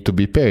 they need to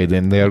be paid,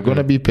 and they are going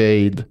to be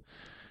paid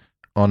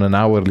on an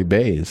hourly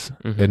basis.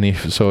 And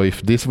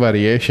if this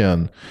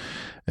variation,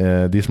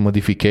 this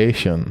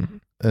modification,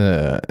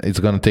 it's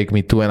going to take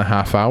me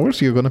 2.5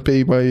 hours, you're going to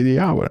pay by the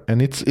hour,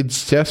 and it's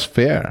just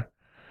fair.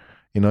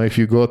 If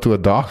you go to a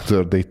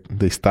doctor,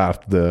 they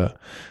start the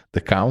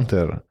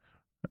counter.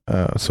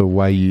 So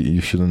why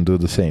you shouldn't do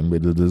the same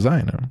with the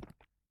designer?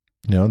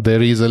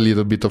 There is a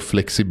little bit of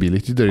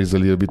flexibility, there is a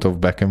little bit of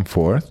back and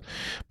forth,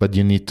 but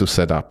you need to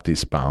set up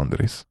these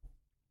boundaries.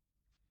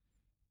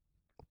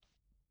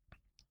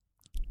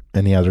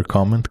 Any other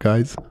comment,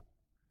 guys?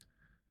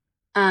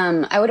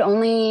 I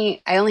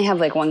only have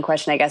like one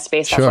question, I guess,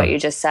 based off what you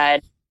just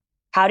said.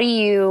 How do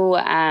you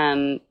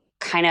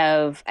kind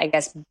of, I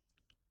guess,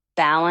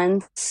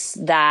 balance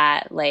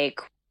that, like,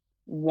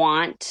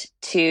 want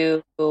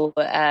to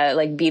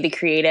like be the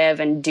creative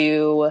and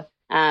do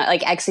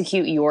like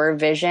execute your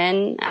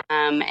vision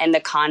in the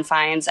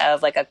confines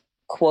of like a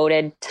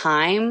quoted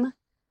time,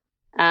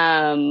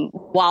 while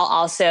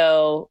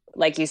also,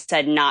 like you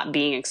said, not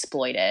being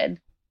exploited?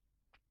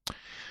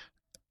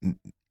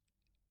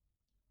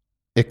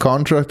 A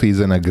contract is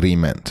an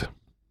agreement,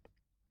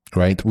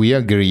 right? We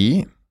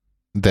agree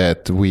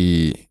that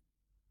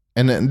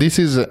and this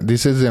is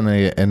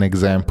an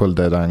example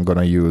that I'm going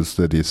to use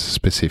that is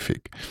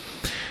specific.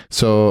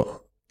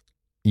 So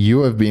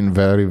you have been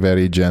very,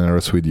 very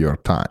generous with your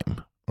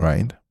time,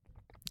 right?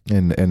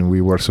 And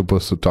we were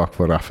supposed to talk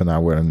for half an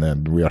hour, and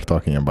then we are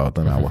talking about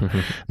an hour.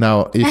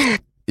 Now,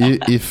 if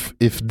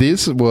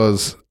this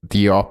was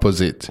the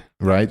opposite,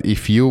 right?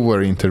 If you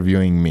were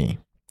interviewing me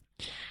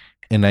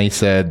and I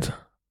said,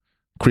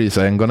 Chris,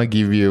 I'm going to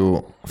give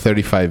you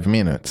 35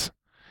 minutes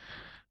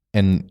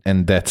and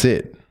that's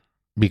it,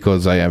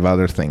 because I have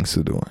other things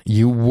to do,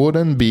 you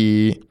wouldn't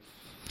be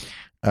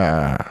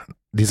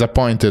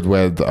disappointed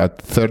when at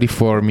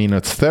 34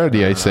 minutes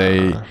 30 I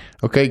say,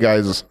 okay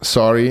guys,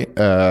 sorry,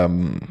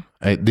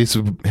 this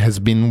has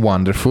been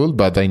wonderful,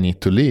 but I need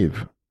to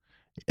leave.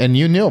 And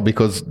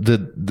because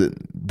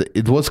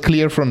it was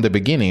clear from the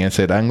beginning. I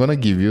said, I'm going to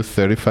give you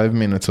 35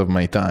 minutes of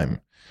my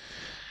time.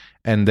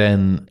 And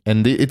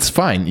it's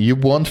fine. You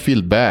won't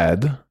feel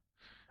bad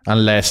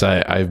unless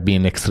I've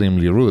been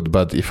extremely rude.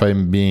 But if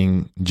I'm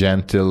being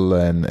gentle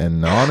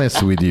and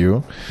honest with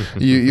you,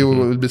 you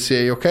will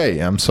say, okay,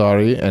 I'm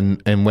sorry.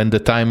 And when the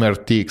timer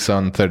ticks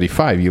on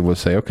 35, you will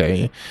say,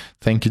 okay,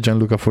 thank you,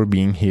 Gianluca, for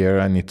being here.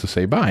 I need to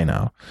say bye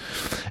now.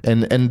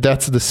 And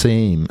that's the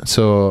same.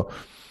 So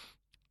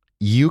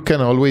you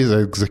can always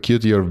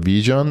execute your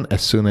vision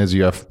as soon as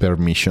you have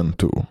permission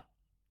to.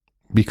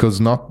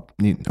 Because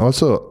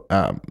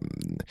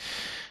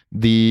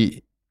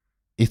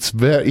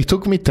it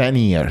took me 10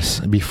 years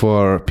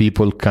before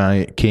people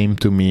came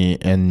to me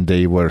and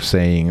they were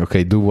saying,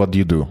 okay, do what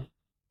you do.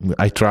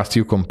 I trust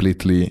you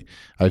completely.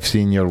 I've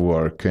seen your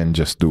work, and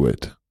just do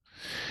it.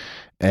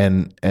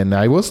 And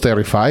I was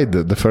terrified.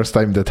 The first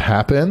time that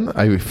happened,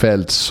 I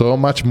felt so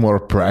much more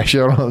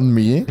pressure on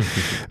me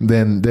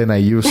than I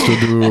used to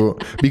do.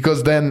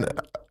 Because then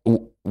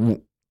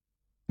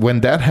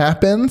when that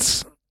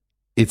happens,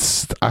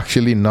 it's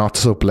actually not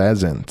so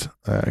pleasant,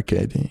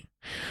 Katie.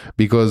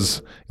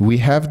 Because we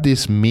have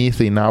this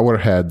myth in our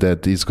head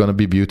that it's going to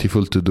be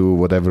beautiful to do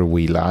whatever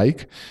we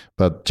like.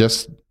 But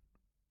just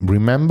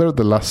remember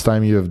the last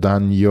time you have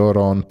done your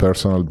own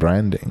personal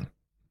branding.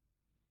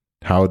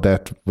 How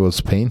that was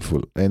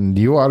painful. And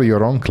you are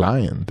your own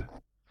client.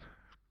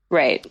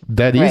 Right.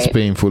 That is Right.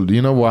 painful.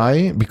 You know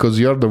why? Because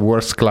you're the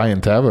worst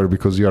client ever,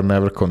 because you're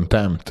never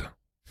content,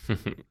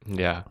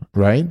 Yeah.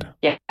 right?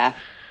 Yeah.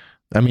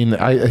 I mean,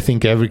 I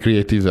think every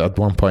creative at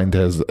one point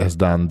has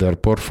done their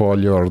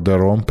portfolio or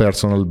their own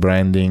personal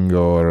branding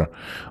or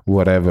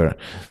whatever.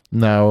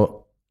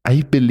 Now,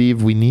 I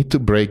believe we need to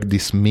break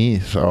this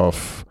myth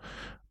of,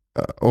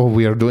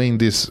 we are doing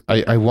this.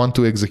 I want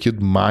to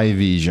execute my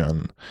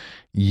vision.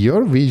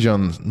 Your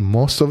vision,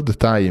 most of the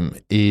time,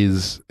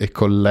 is a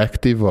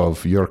collective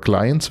of your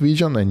client's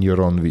vision and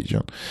your own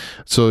vision.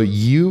 So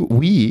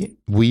we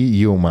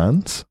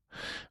humans,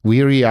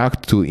 we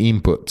react to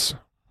inputs.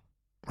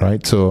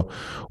 Right? So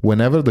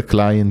whenever the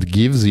client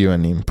gives you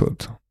an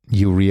input,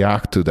 you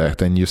react to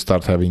that and you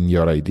start having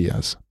your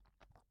ideas.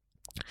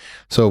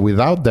 So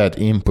without that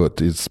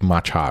input, it's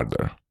much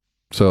harder.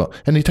 So,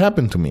 and it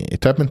happened to me.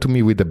 It happened to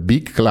me with a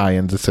big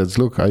client that says,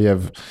 look, I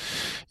have,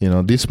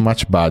 this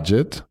much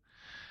budget,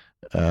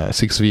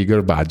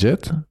 6-figure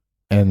budget,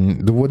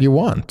 and do what you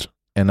want.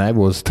 And I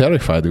was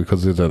terrified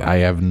because I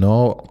have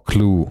no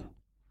clue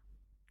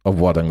of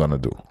what I'm going to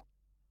do.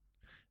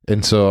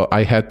 And so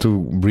I had to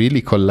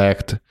really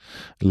collect.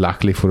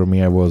 Luckily for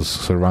me, I was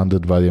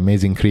surrounded by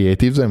amazing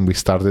creatives and we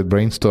started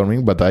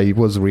brainstorming, but I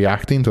was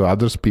reacting to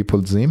other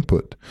people's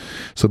input.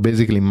 So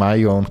basically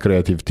my own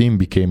creative team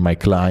became my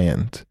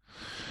client.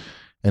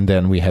 And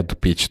then we had to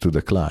pitch to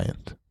the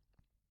client.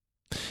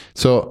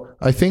 So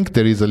I think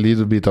there is a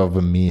little bit of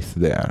a myth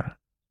there,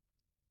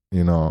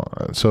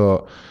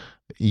 so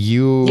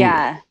you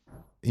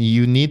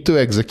need to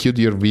execute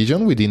your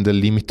vision within the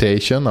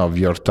limitation of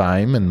your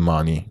time and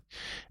money.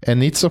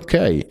 And it's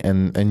okay.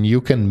 And you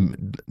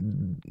can,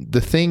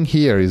 the thing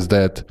here is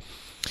that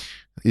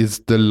it's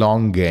the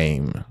long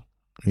game.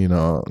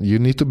 You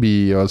need to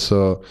be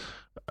also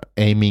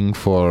aiming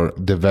for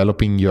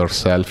developing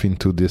yourself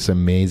into this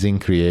amazing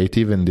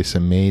creative and this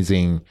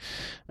amazing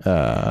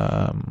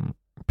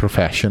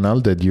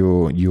professional that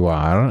you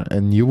are.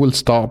 And you will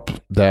stop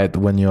that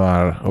when you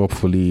are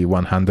hopefully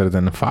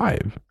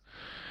 105.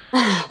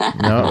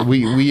 No,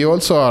 we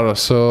also are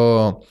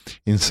so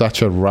in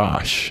such a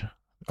rush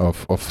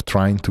of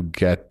trying to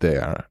get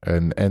there,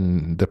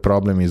 and the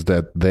problem is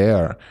that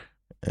there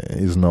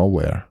is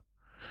nowhere.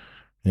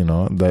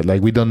 That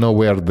like we don't know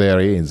where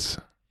there is.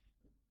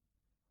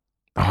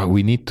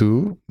 We need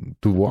to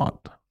do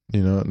what?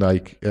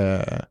 Like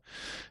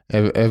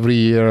every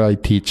year I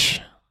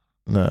teach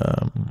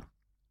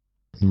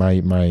my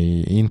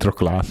intro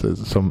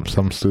classes.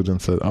 Some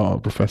students said, "Oh,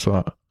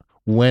 professor,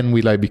 when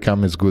will I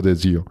become as good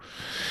as you?"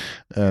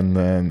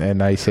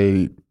 And I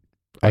say,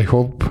 I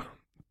hope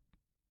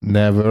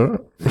never,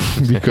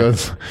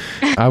 because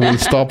I will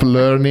stop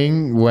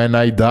learning when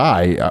I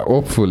die,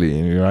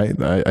 hopefully, right?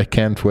 I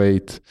can't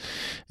wait.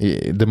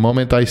 The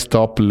moment I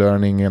stop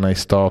learning and I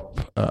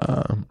stop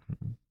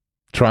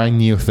trying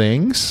new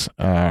things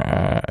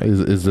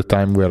is the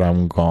time where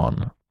I'm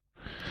gone.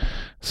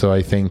 So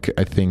I think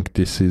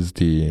this is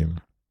the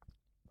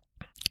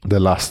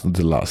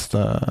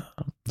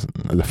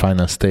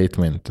final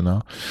statement,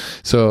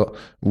 So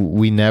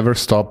we never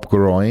stop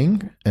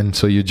growing, and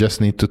so you just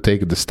need to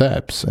take the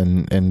steps,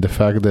 and the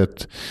fact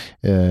that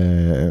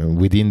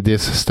within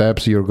these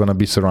steps you're going to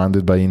be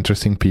surrounded by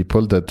interesting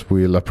people that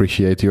will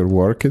appreciate your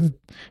work.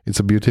 It's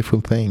a beautiful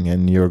thing,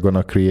 and you're going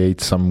to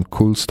create some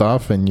cool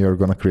stuff, and you're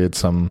going to create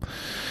some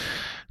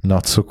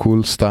not so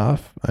cool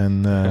stuff,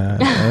 and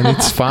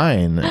it's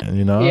fine,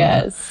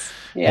 Yes.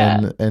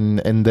 Yeah.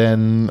 And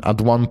then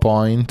at one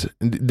point,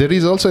 there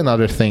is also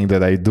another thing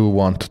that I do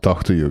want to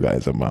talk to you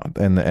guys about,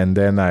 and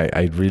then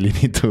I really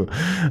need to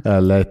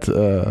let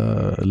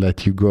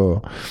you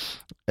go.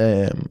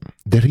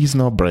 There is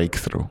no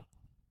breakthrough.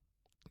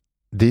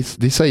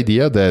 This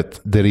idea that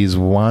there is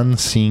one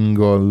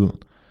single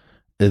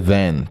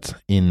event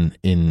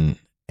in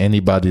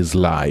anybody's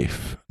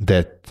life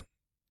that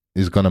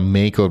is gonna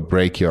make or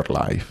break your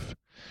life,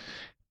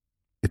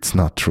 it's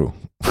not true.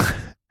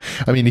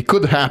 I mean, it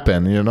could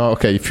happen,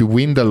 okay, if you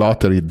win the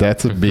lottery,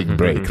 that's a big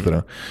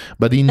breakthrough.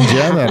 But in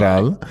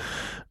general,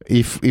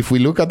 if we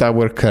look at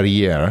our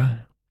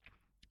career,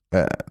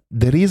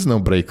 there is no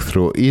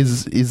breakthrough.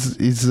 Is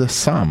a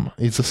sum.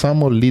 It's a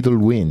sum of little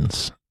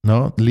wins,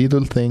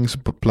 little things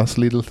plus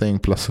little thing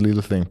plus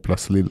little thing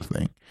plus little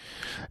thing.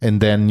 And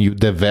then you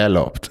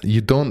developed.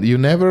 You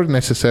never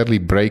necessarily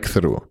break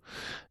through.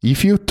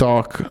 If you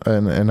talk,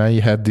 and I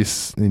had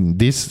this, in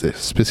this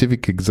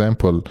specific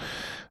example,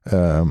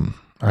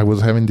 I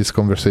was having this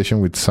conversation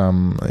with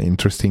some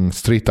interesting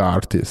street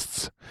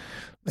artists,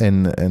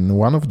 and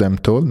one of them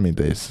told me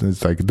this.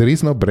 It's like there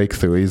is no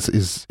breakthrough.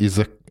 Is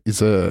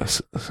a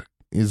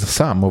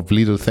sum of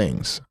little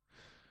things,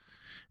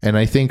 and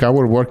I think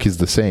our work is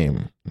the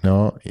same.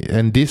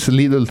 And these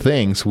little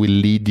things will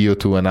lead you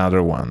to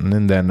another one,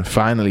 and then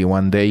finally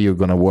one day you're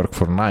gonna work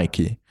for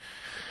Nike,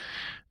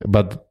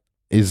 but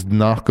it's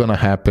not gonna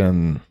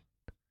happen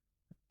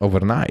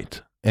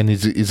overnight. And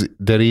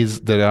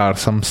there are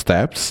some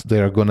steps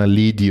that are going to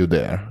lead you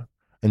there,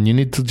 and you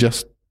need to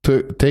just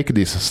take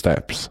these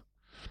steps.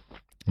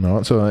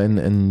 So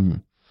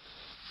and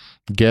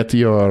get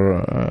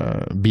your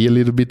be a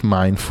little bit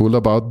mindful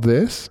about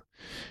this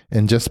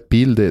and just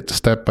build it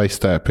step by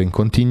step and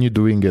continue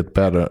doing it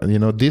better. You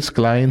know, this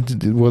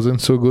client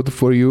wasn't so good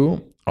for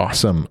you.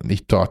 Awesome.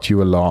 It taught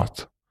you a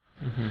lot.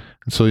 Mm-hmm.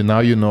 So now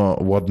you know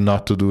what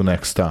not to do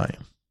next time.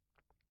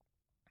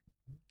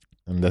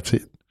 And that's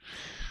it.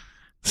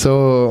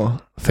 So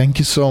thank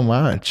you so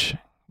much,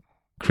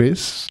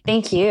 Chris.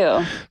 Thank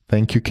you.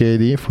 Thank you,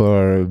 Katie,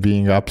 for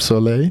being up so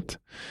late.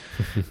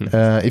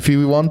 If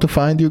we want to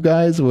find you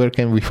guys, where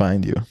can we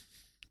find you?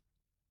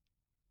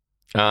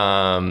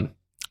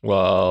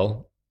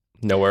 Well,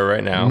 nowhere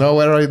right now.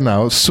 Nowhere right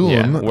now. Soon.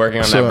 Yeah,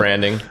 working on that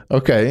branding.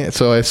 Okay,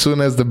 so as soon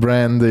as the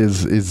brand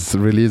is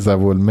released, I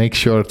will make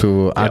sure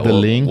to add a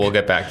link. We'll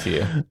get back to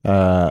you.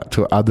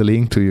 To add a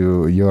link to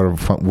your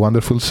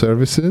wonderful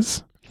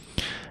services.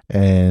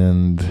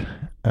 And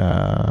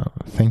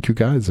thank you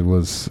guys. It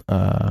was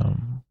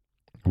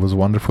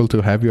wonderful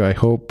to have you. I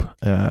hope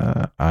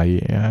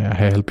I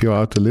help you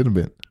out a little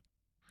bit.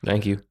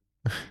 Thank you.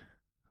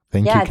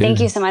 Thank you. Thank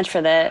you so much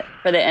for the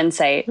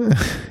insight.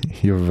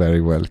 You're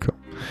very welcome.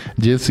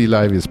 GLC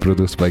Live is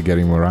produced by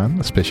Gary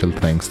Moran. Special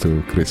thanks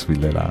to Chris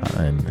Villela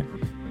and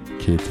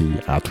Katie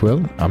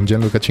Atwell. I'm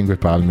Gianluca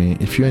Cinquepalmi.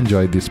 If you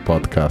enjoyed this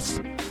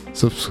podcast,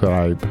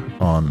 subscribe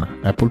on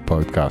Apple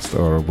Podcast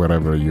or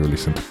wherever you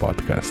listen to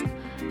podcasts.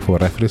 For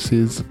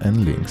references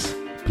and links,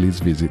 please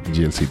visit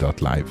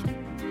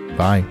glc.live.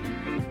 Bye.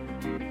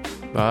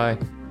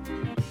 Bye.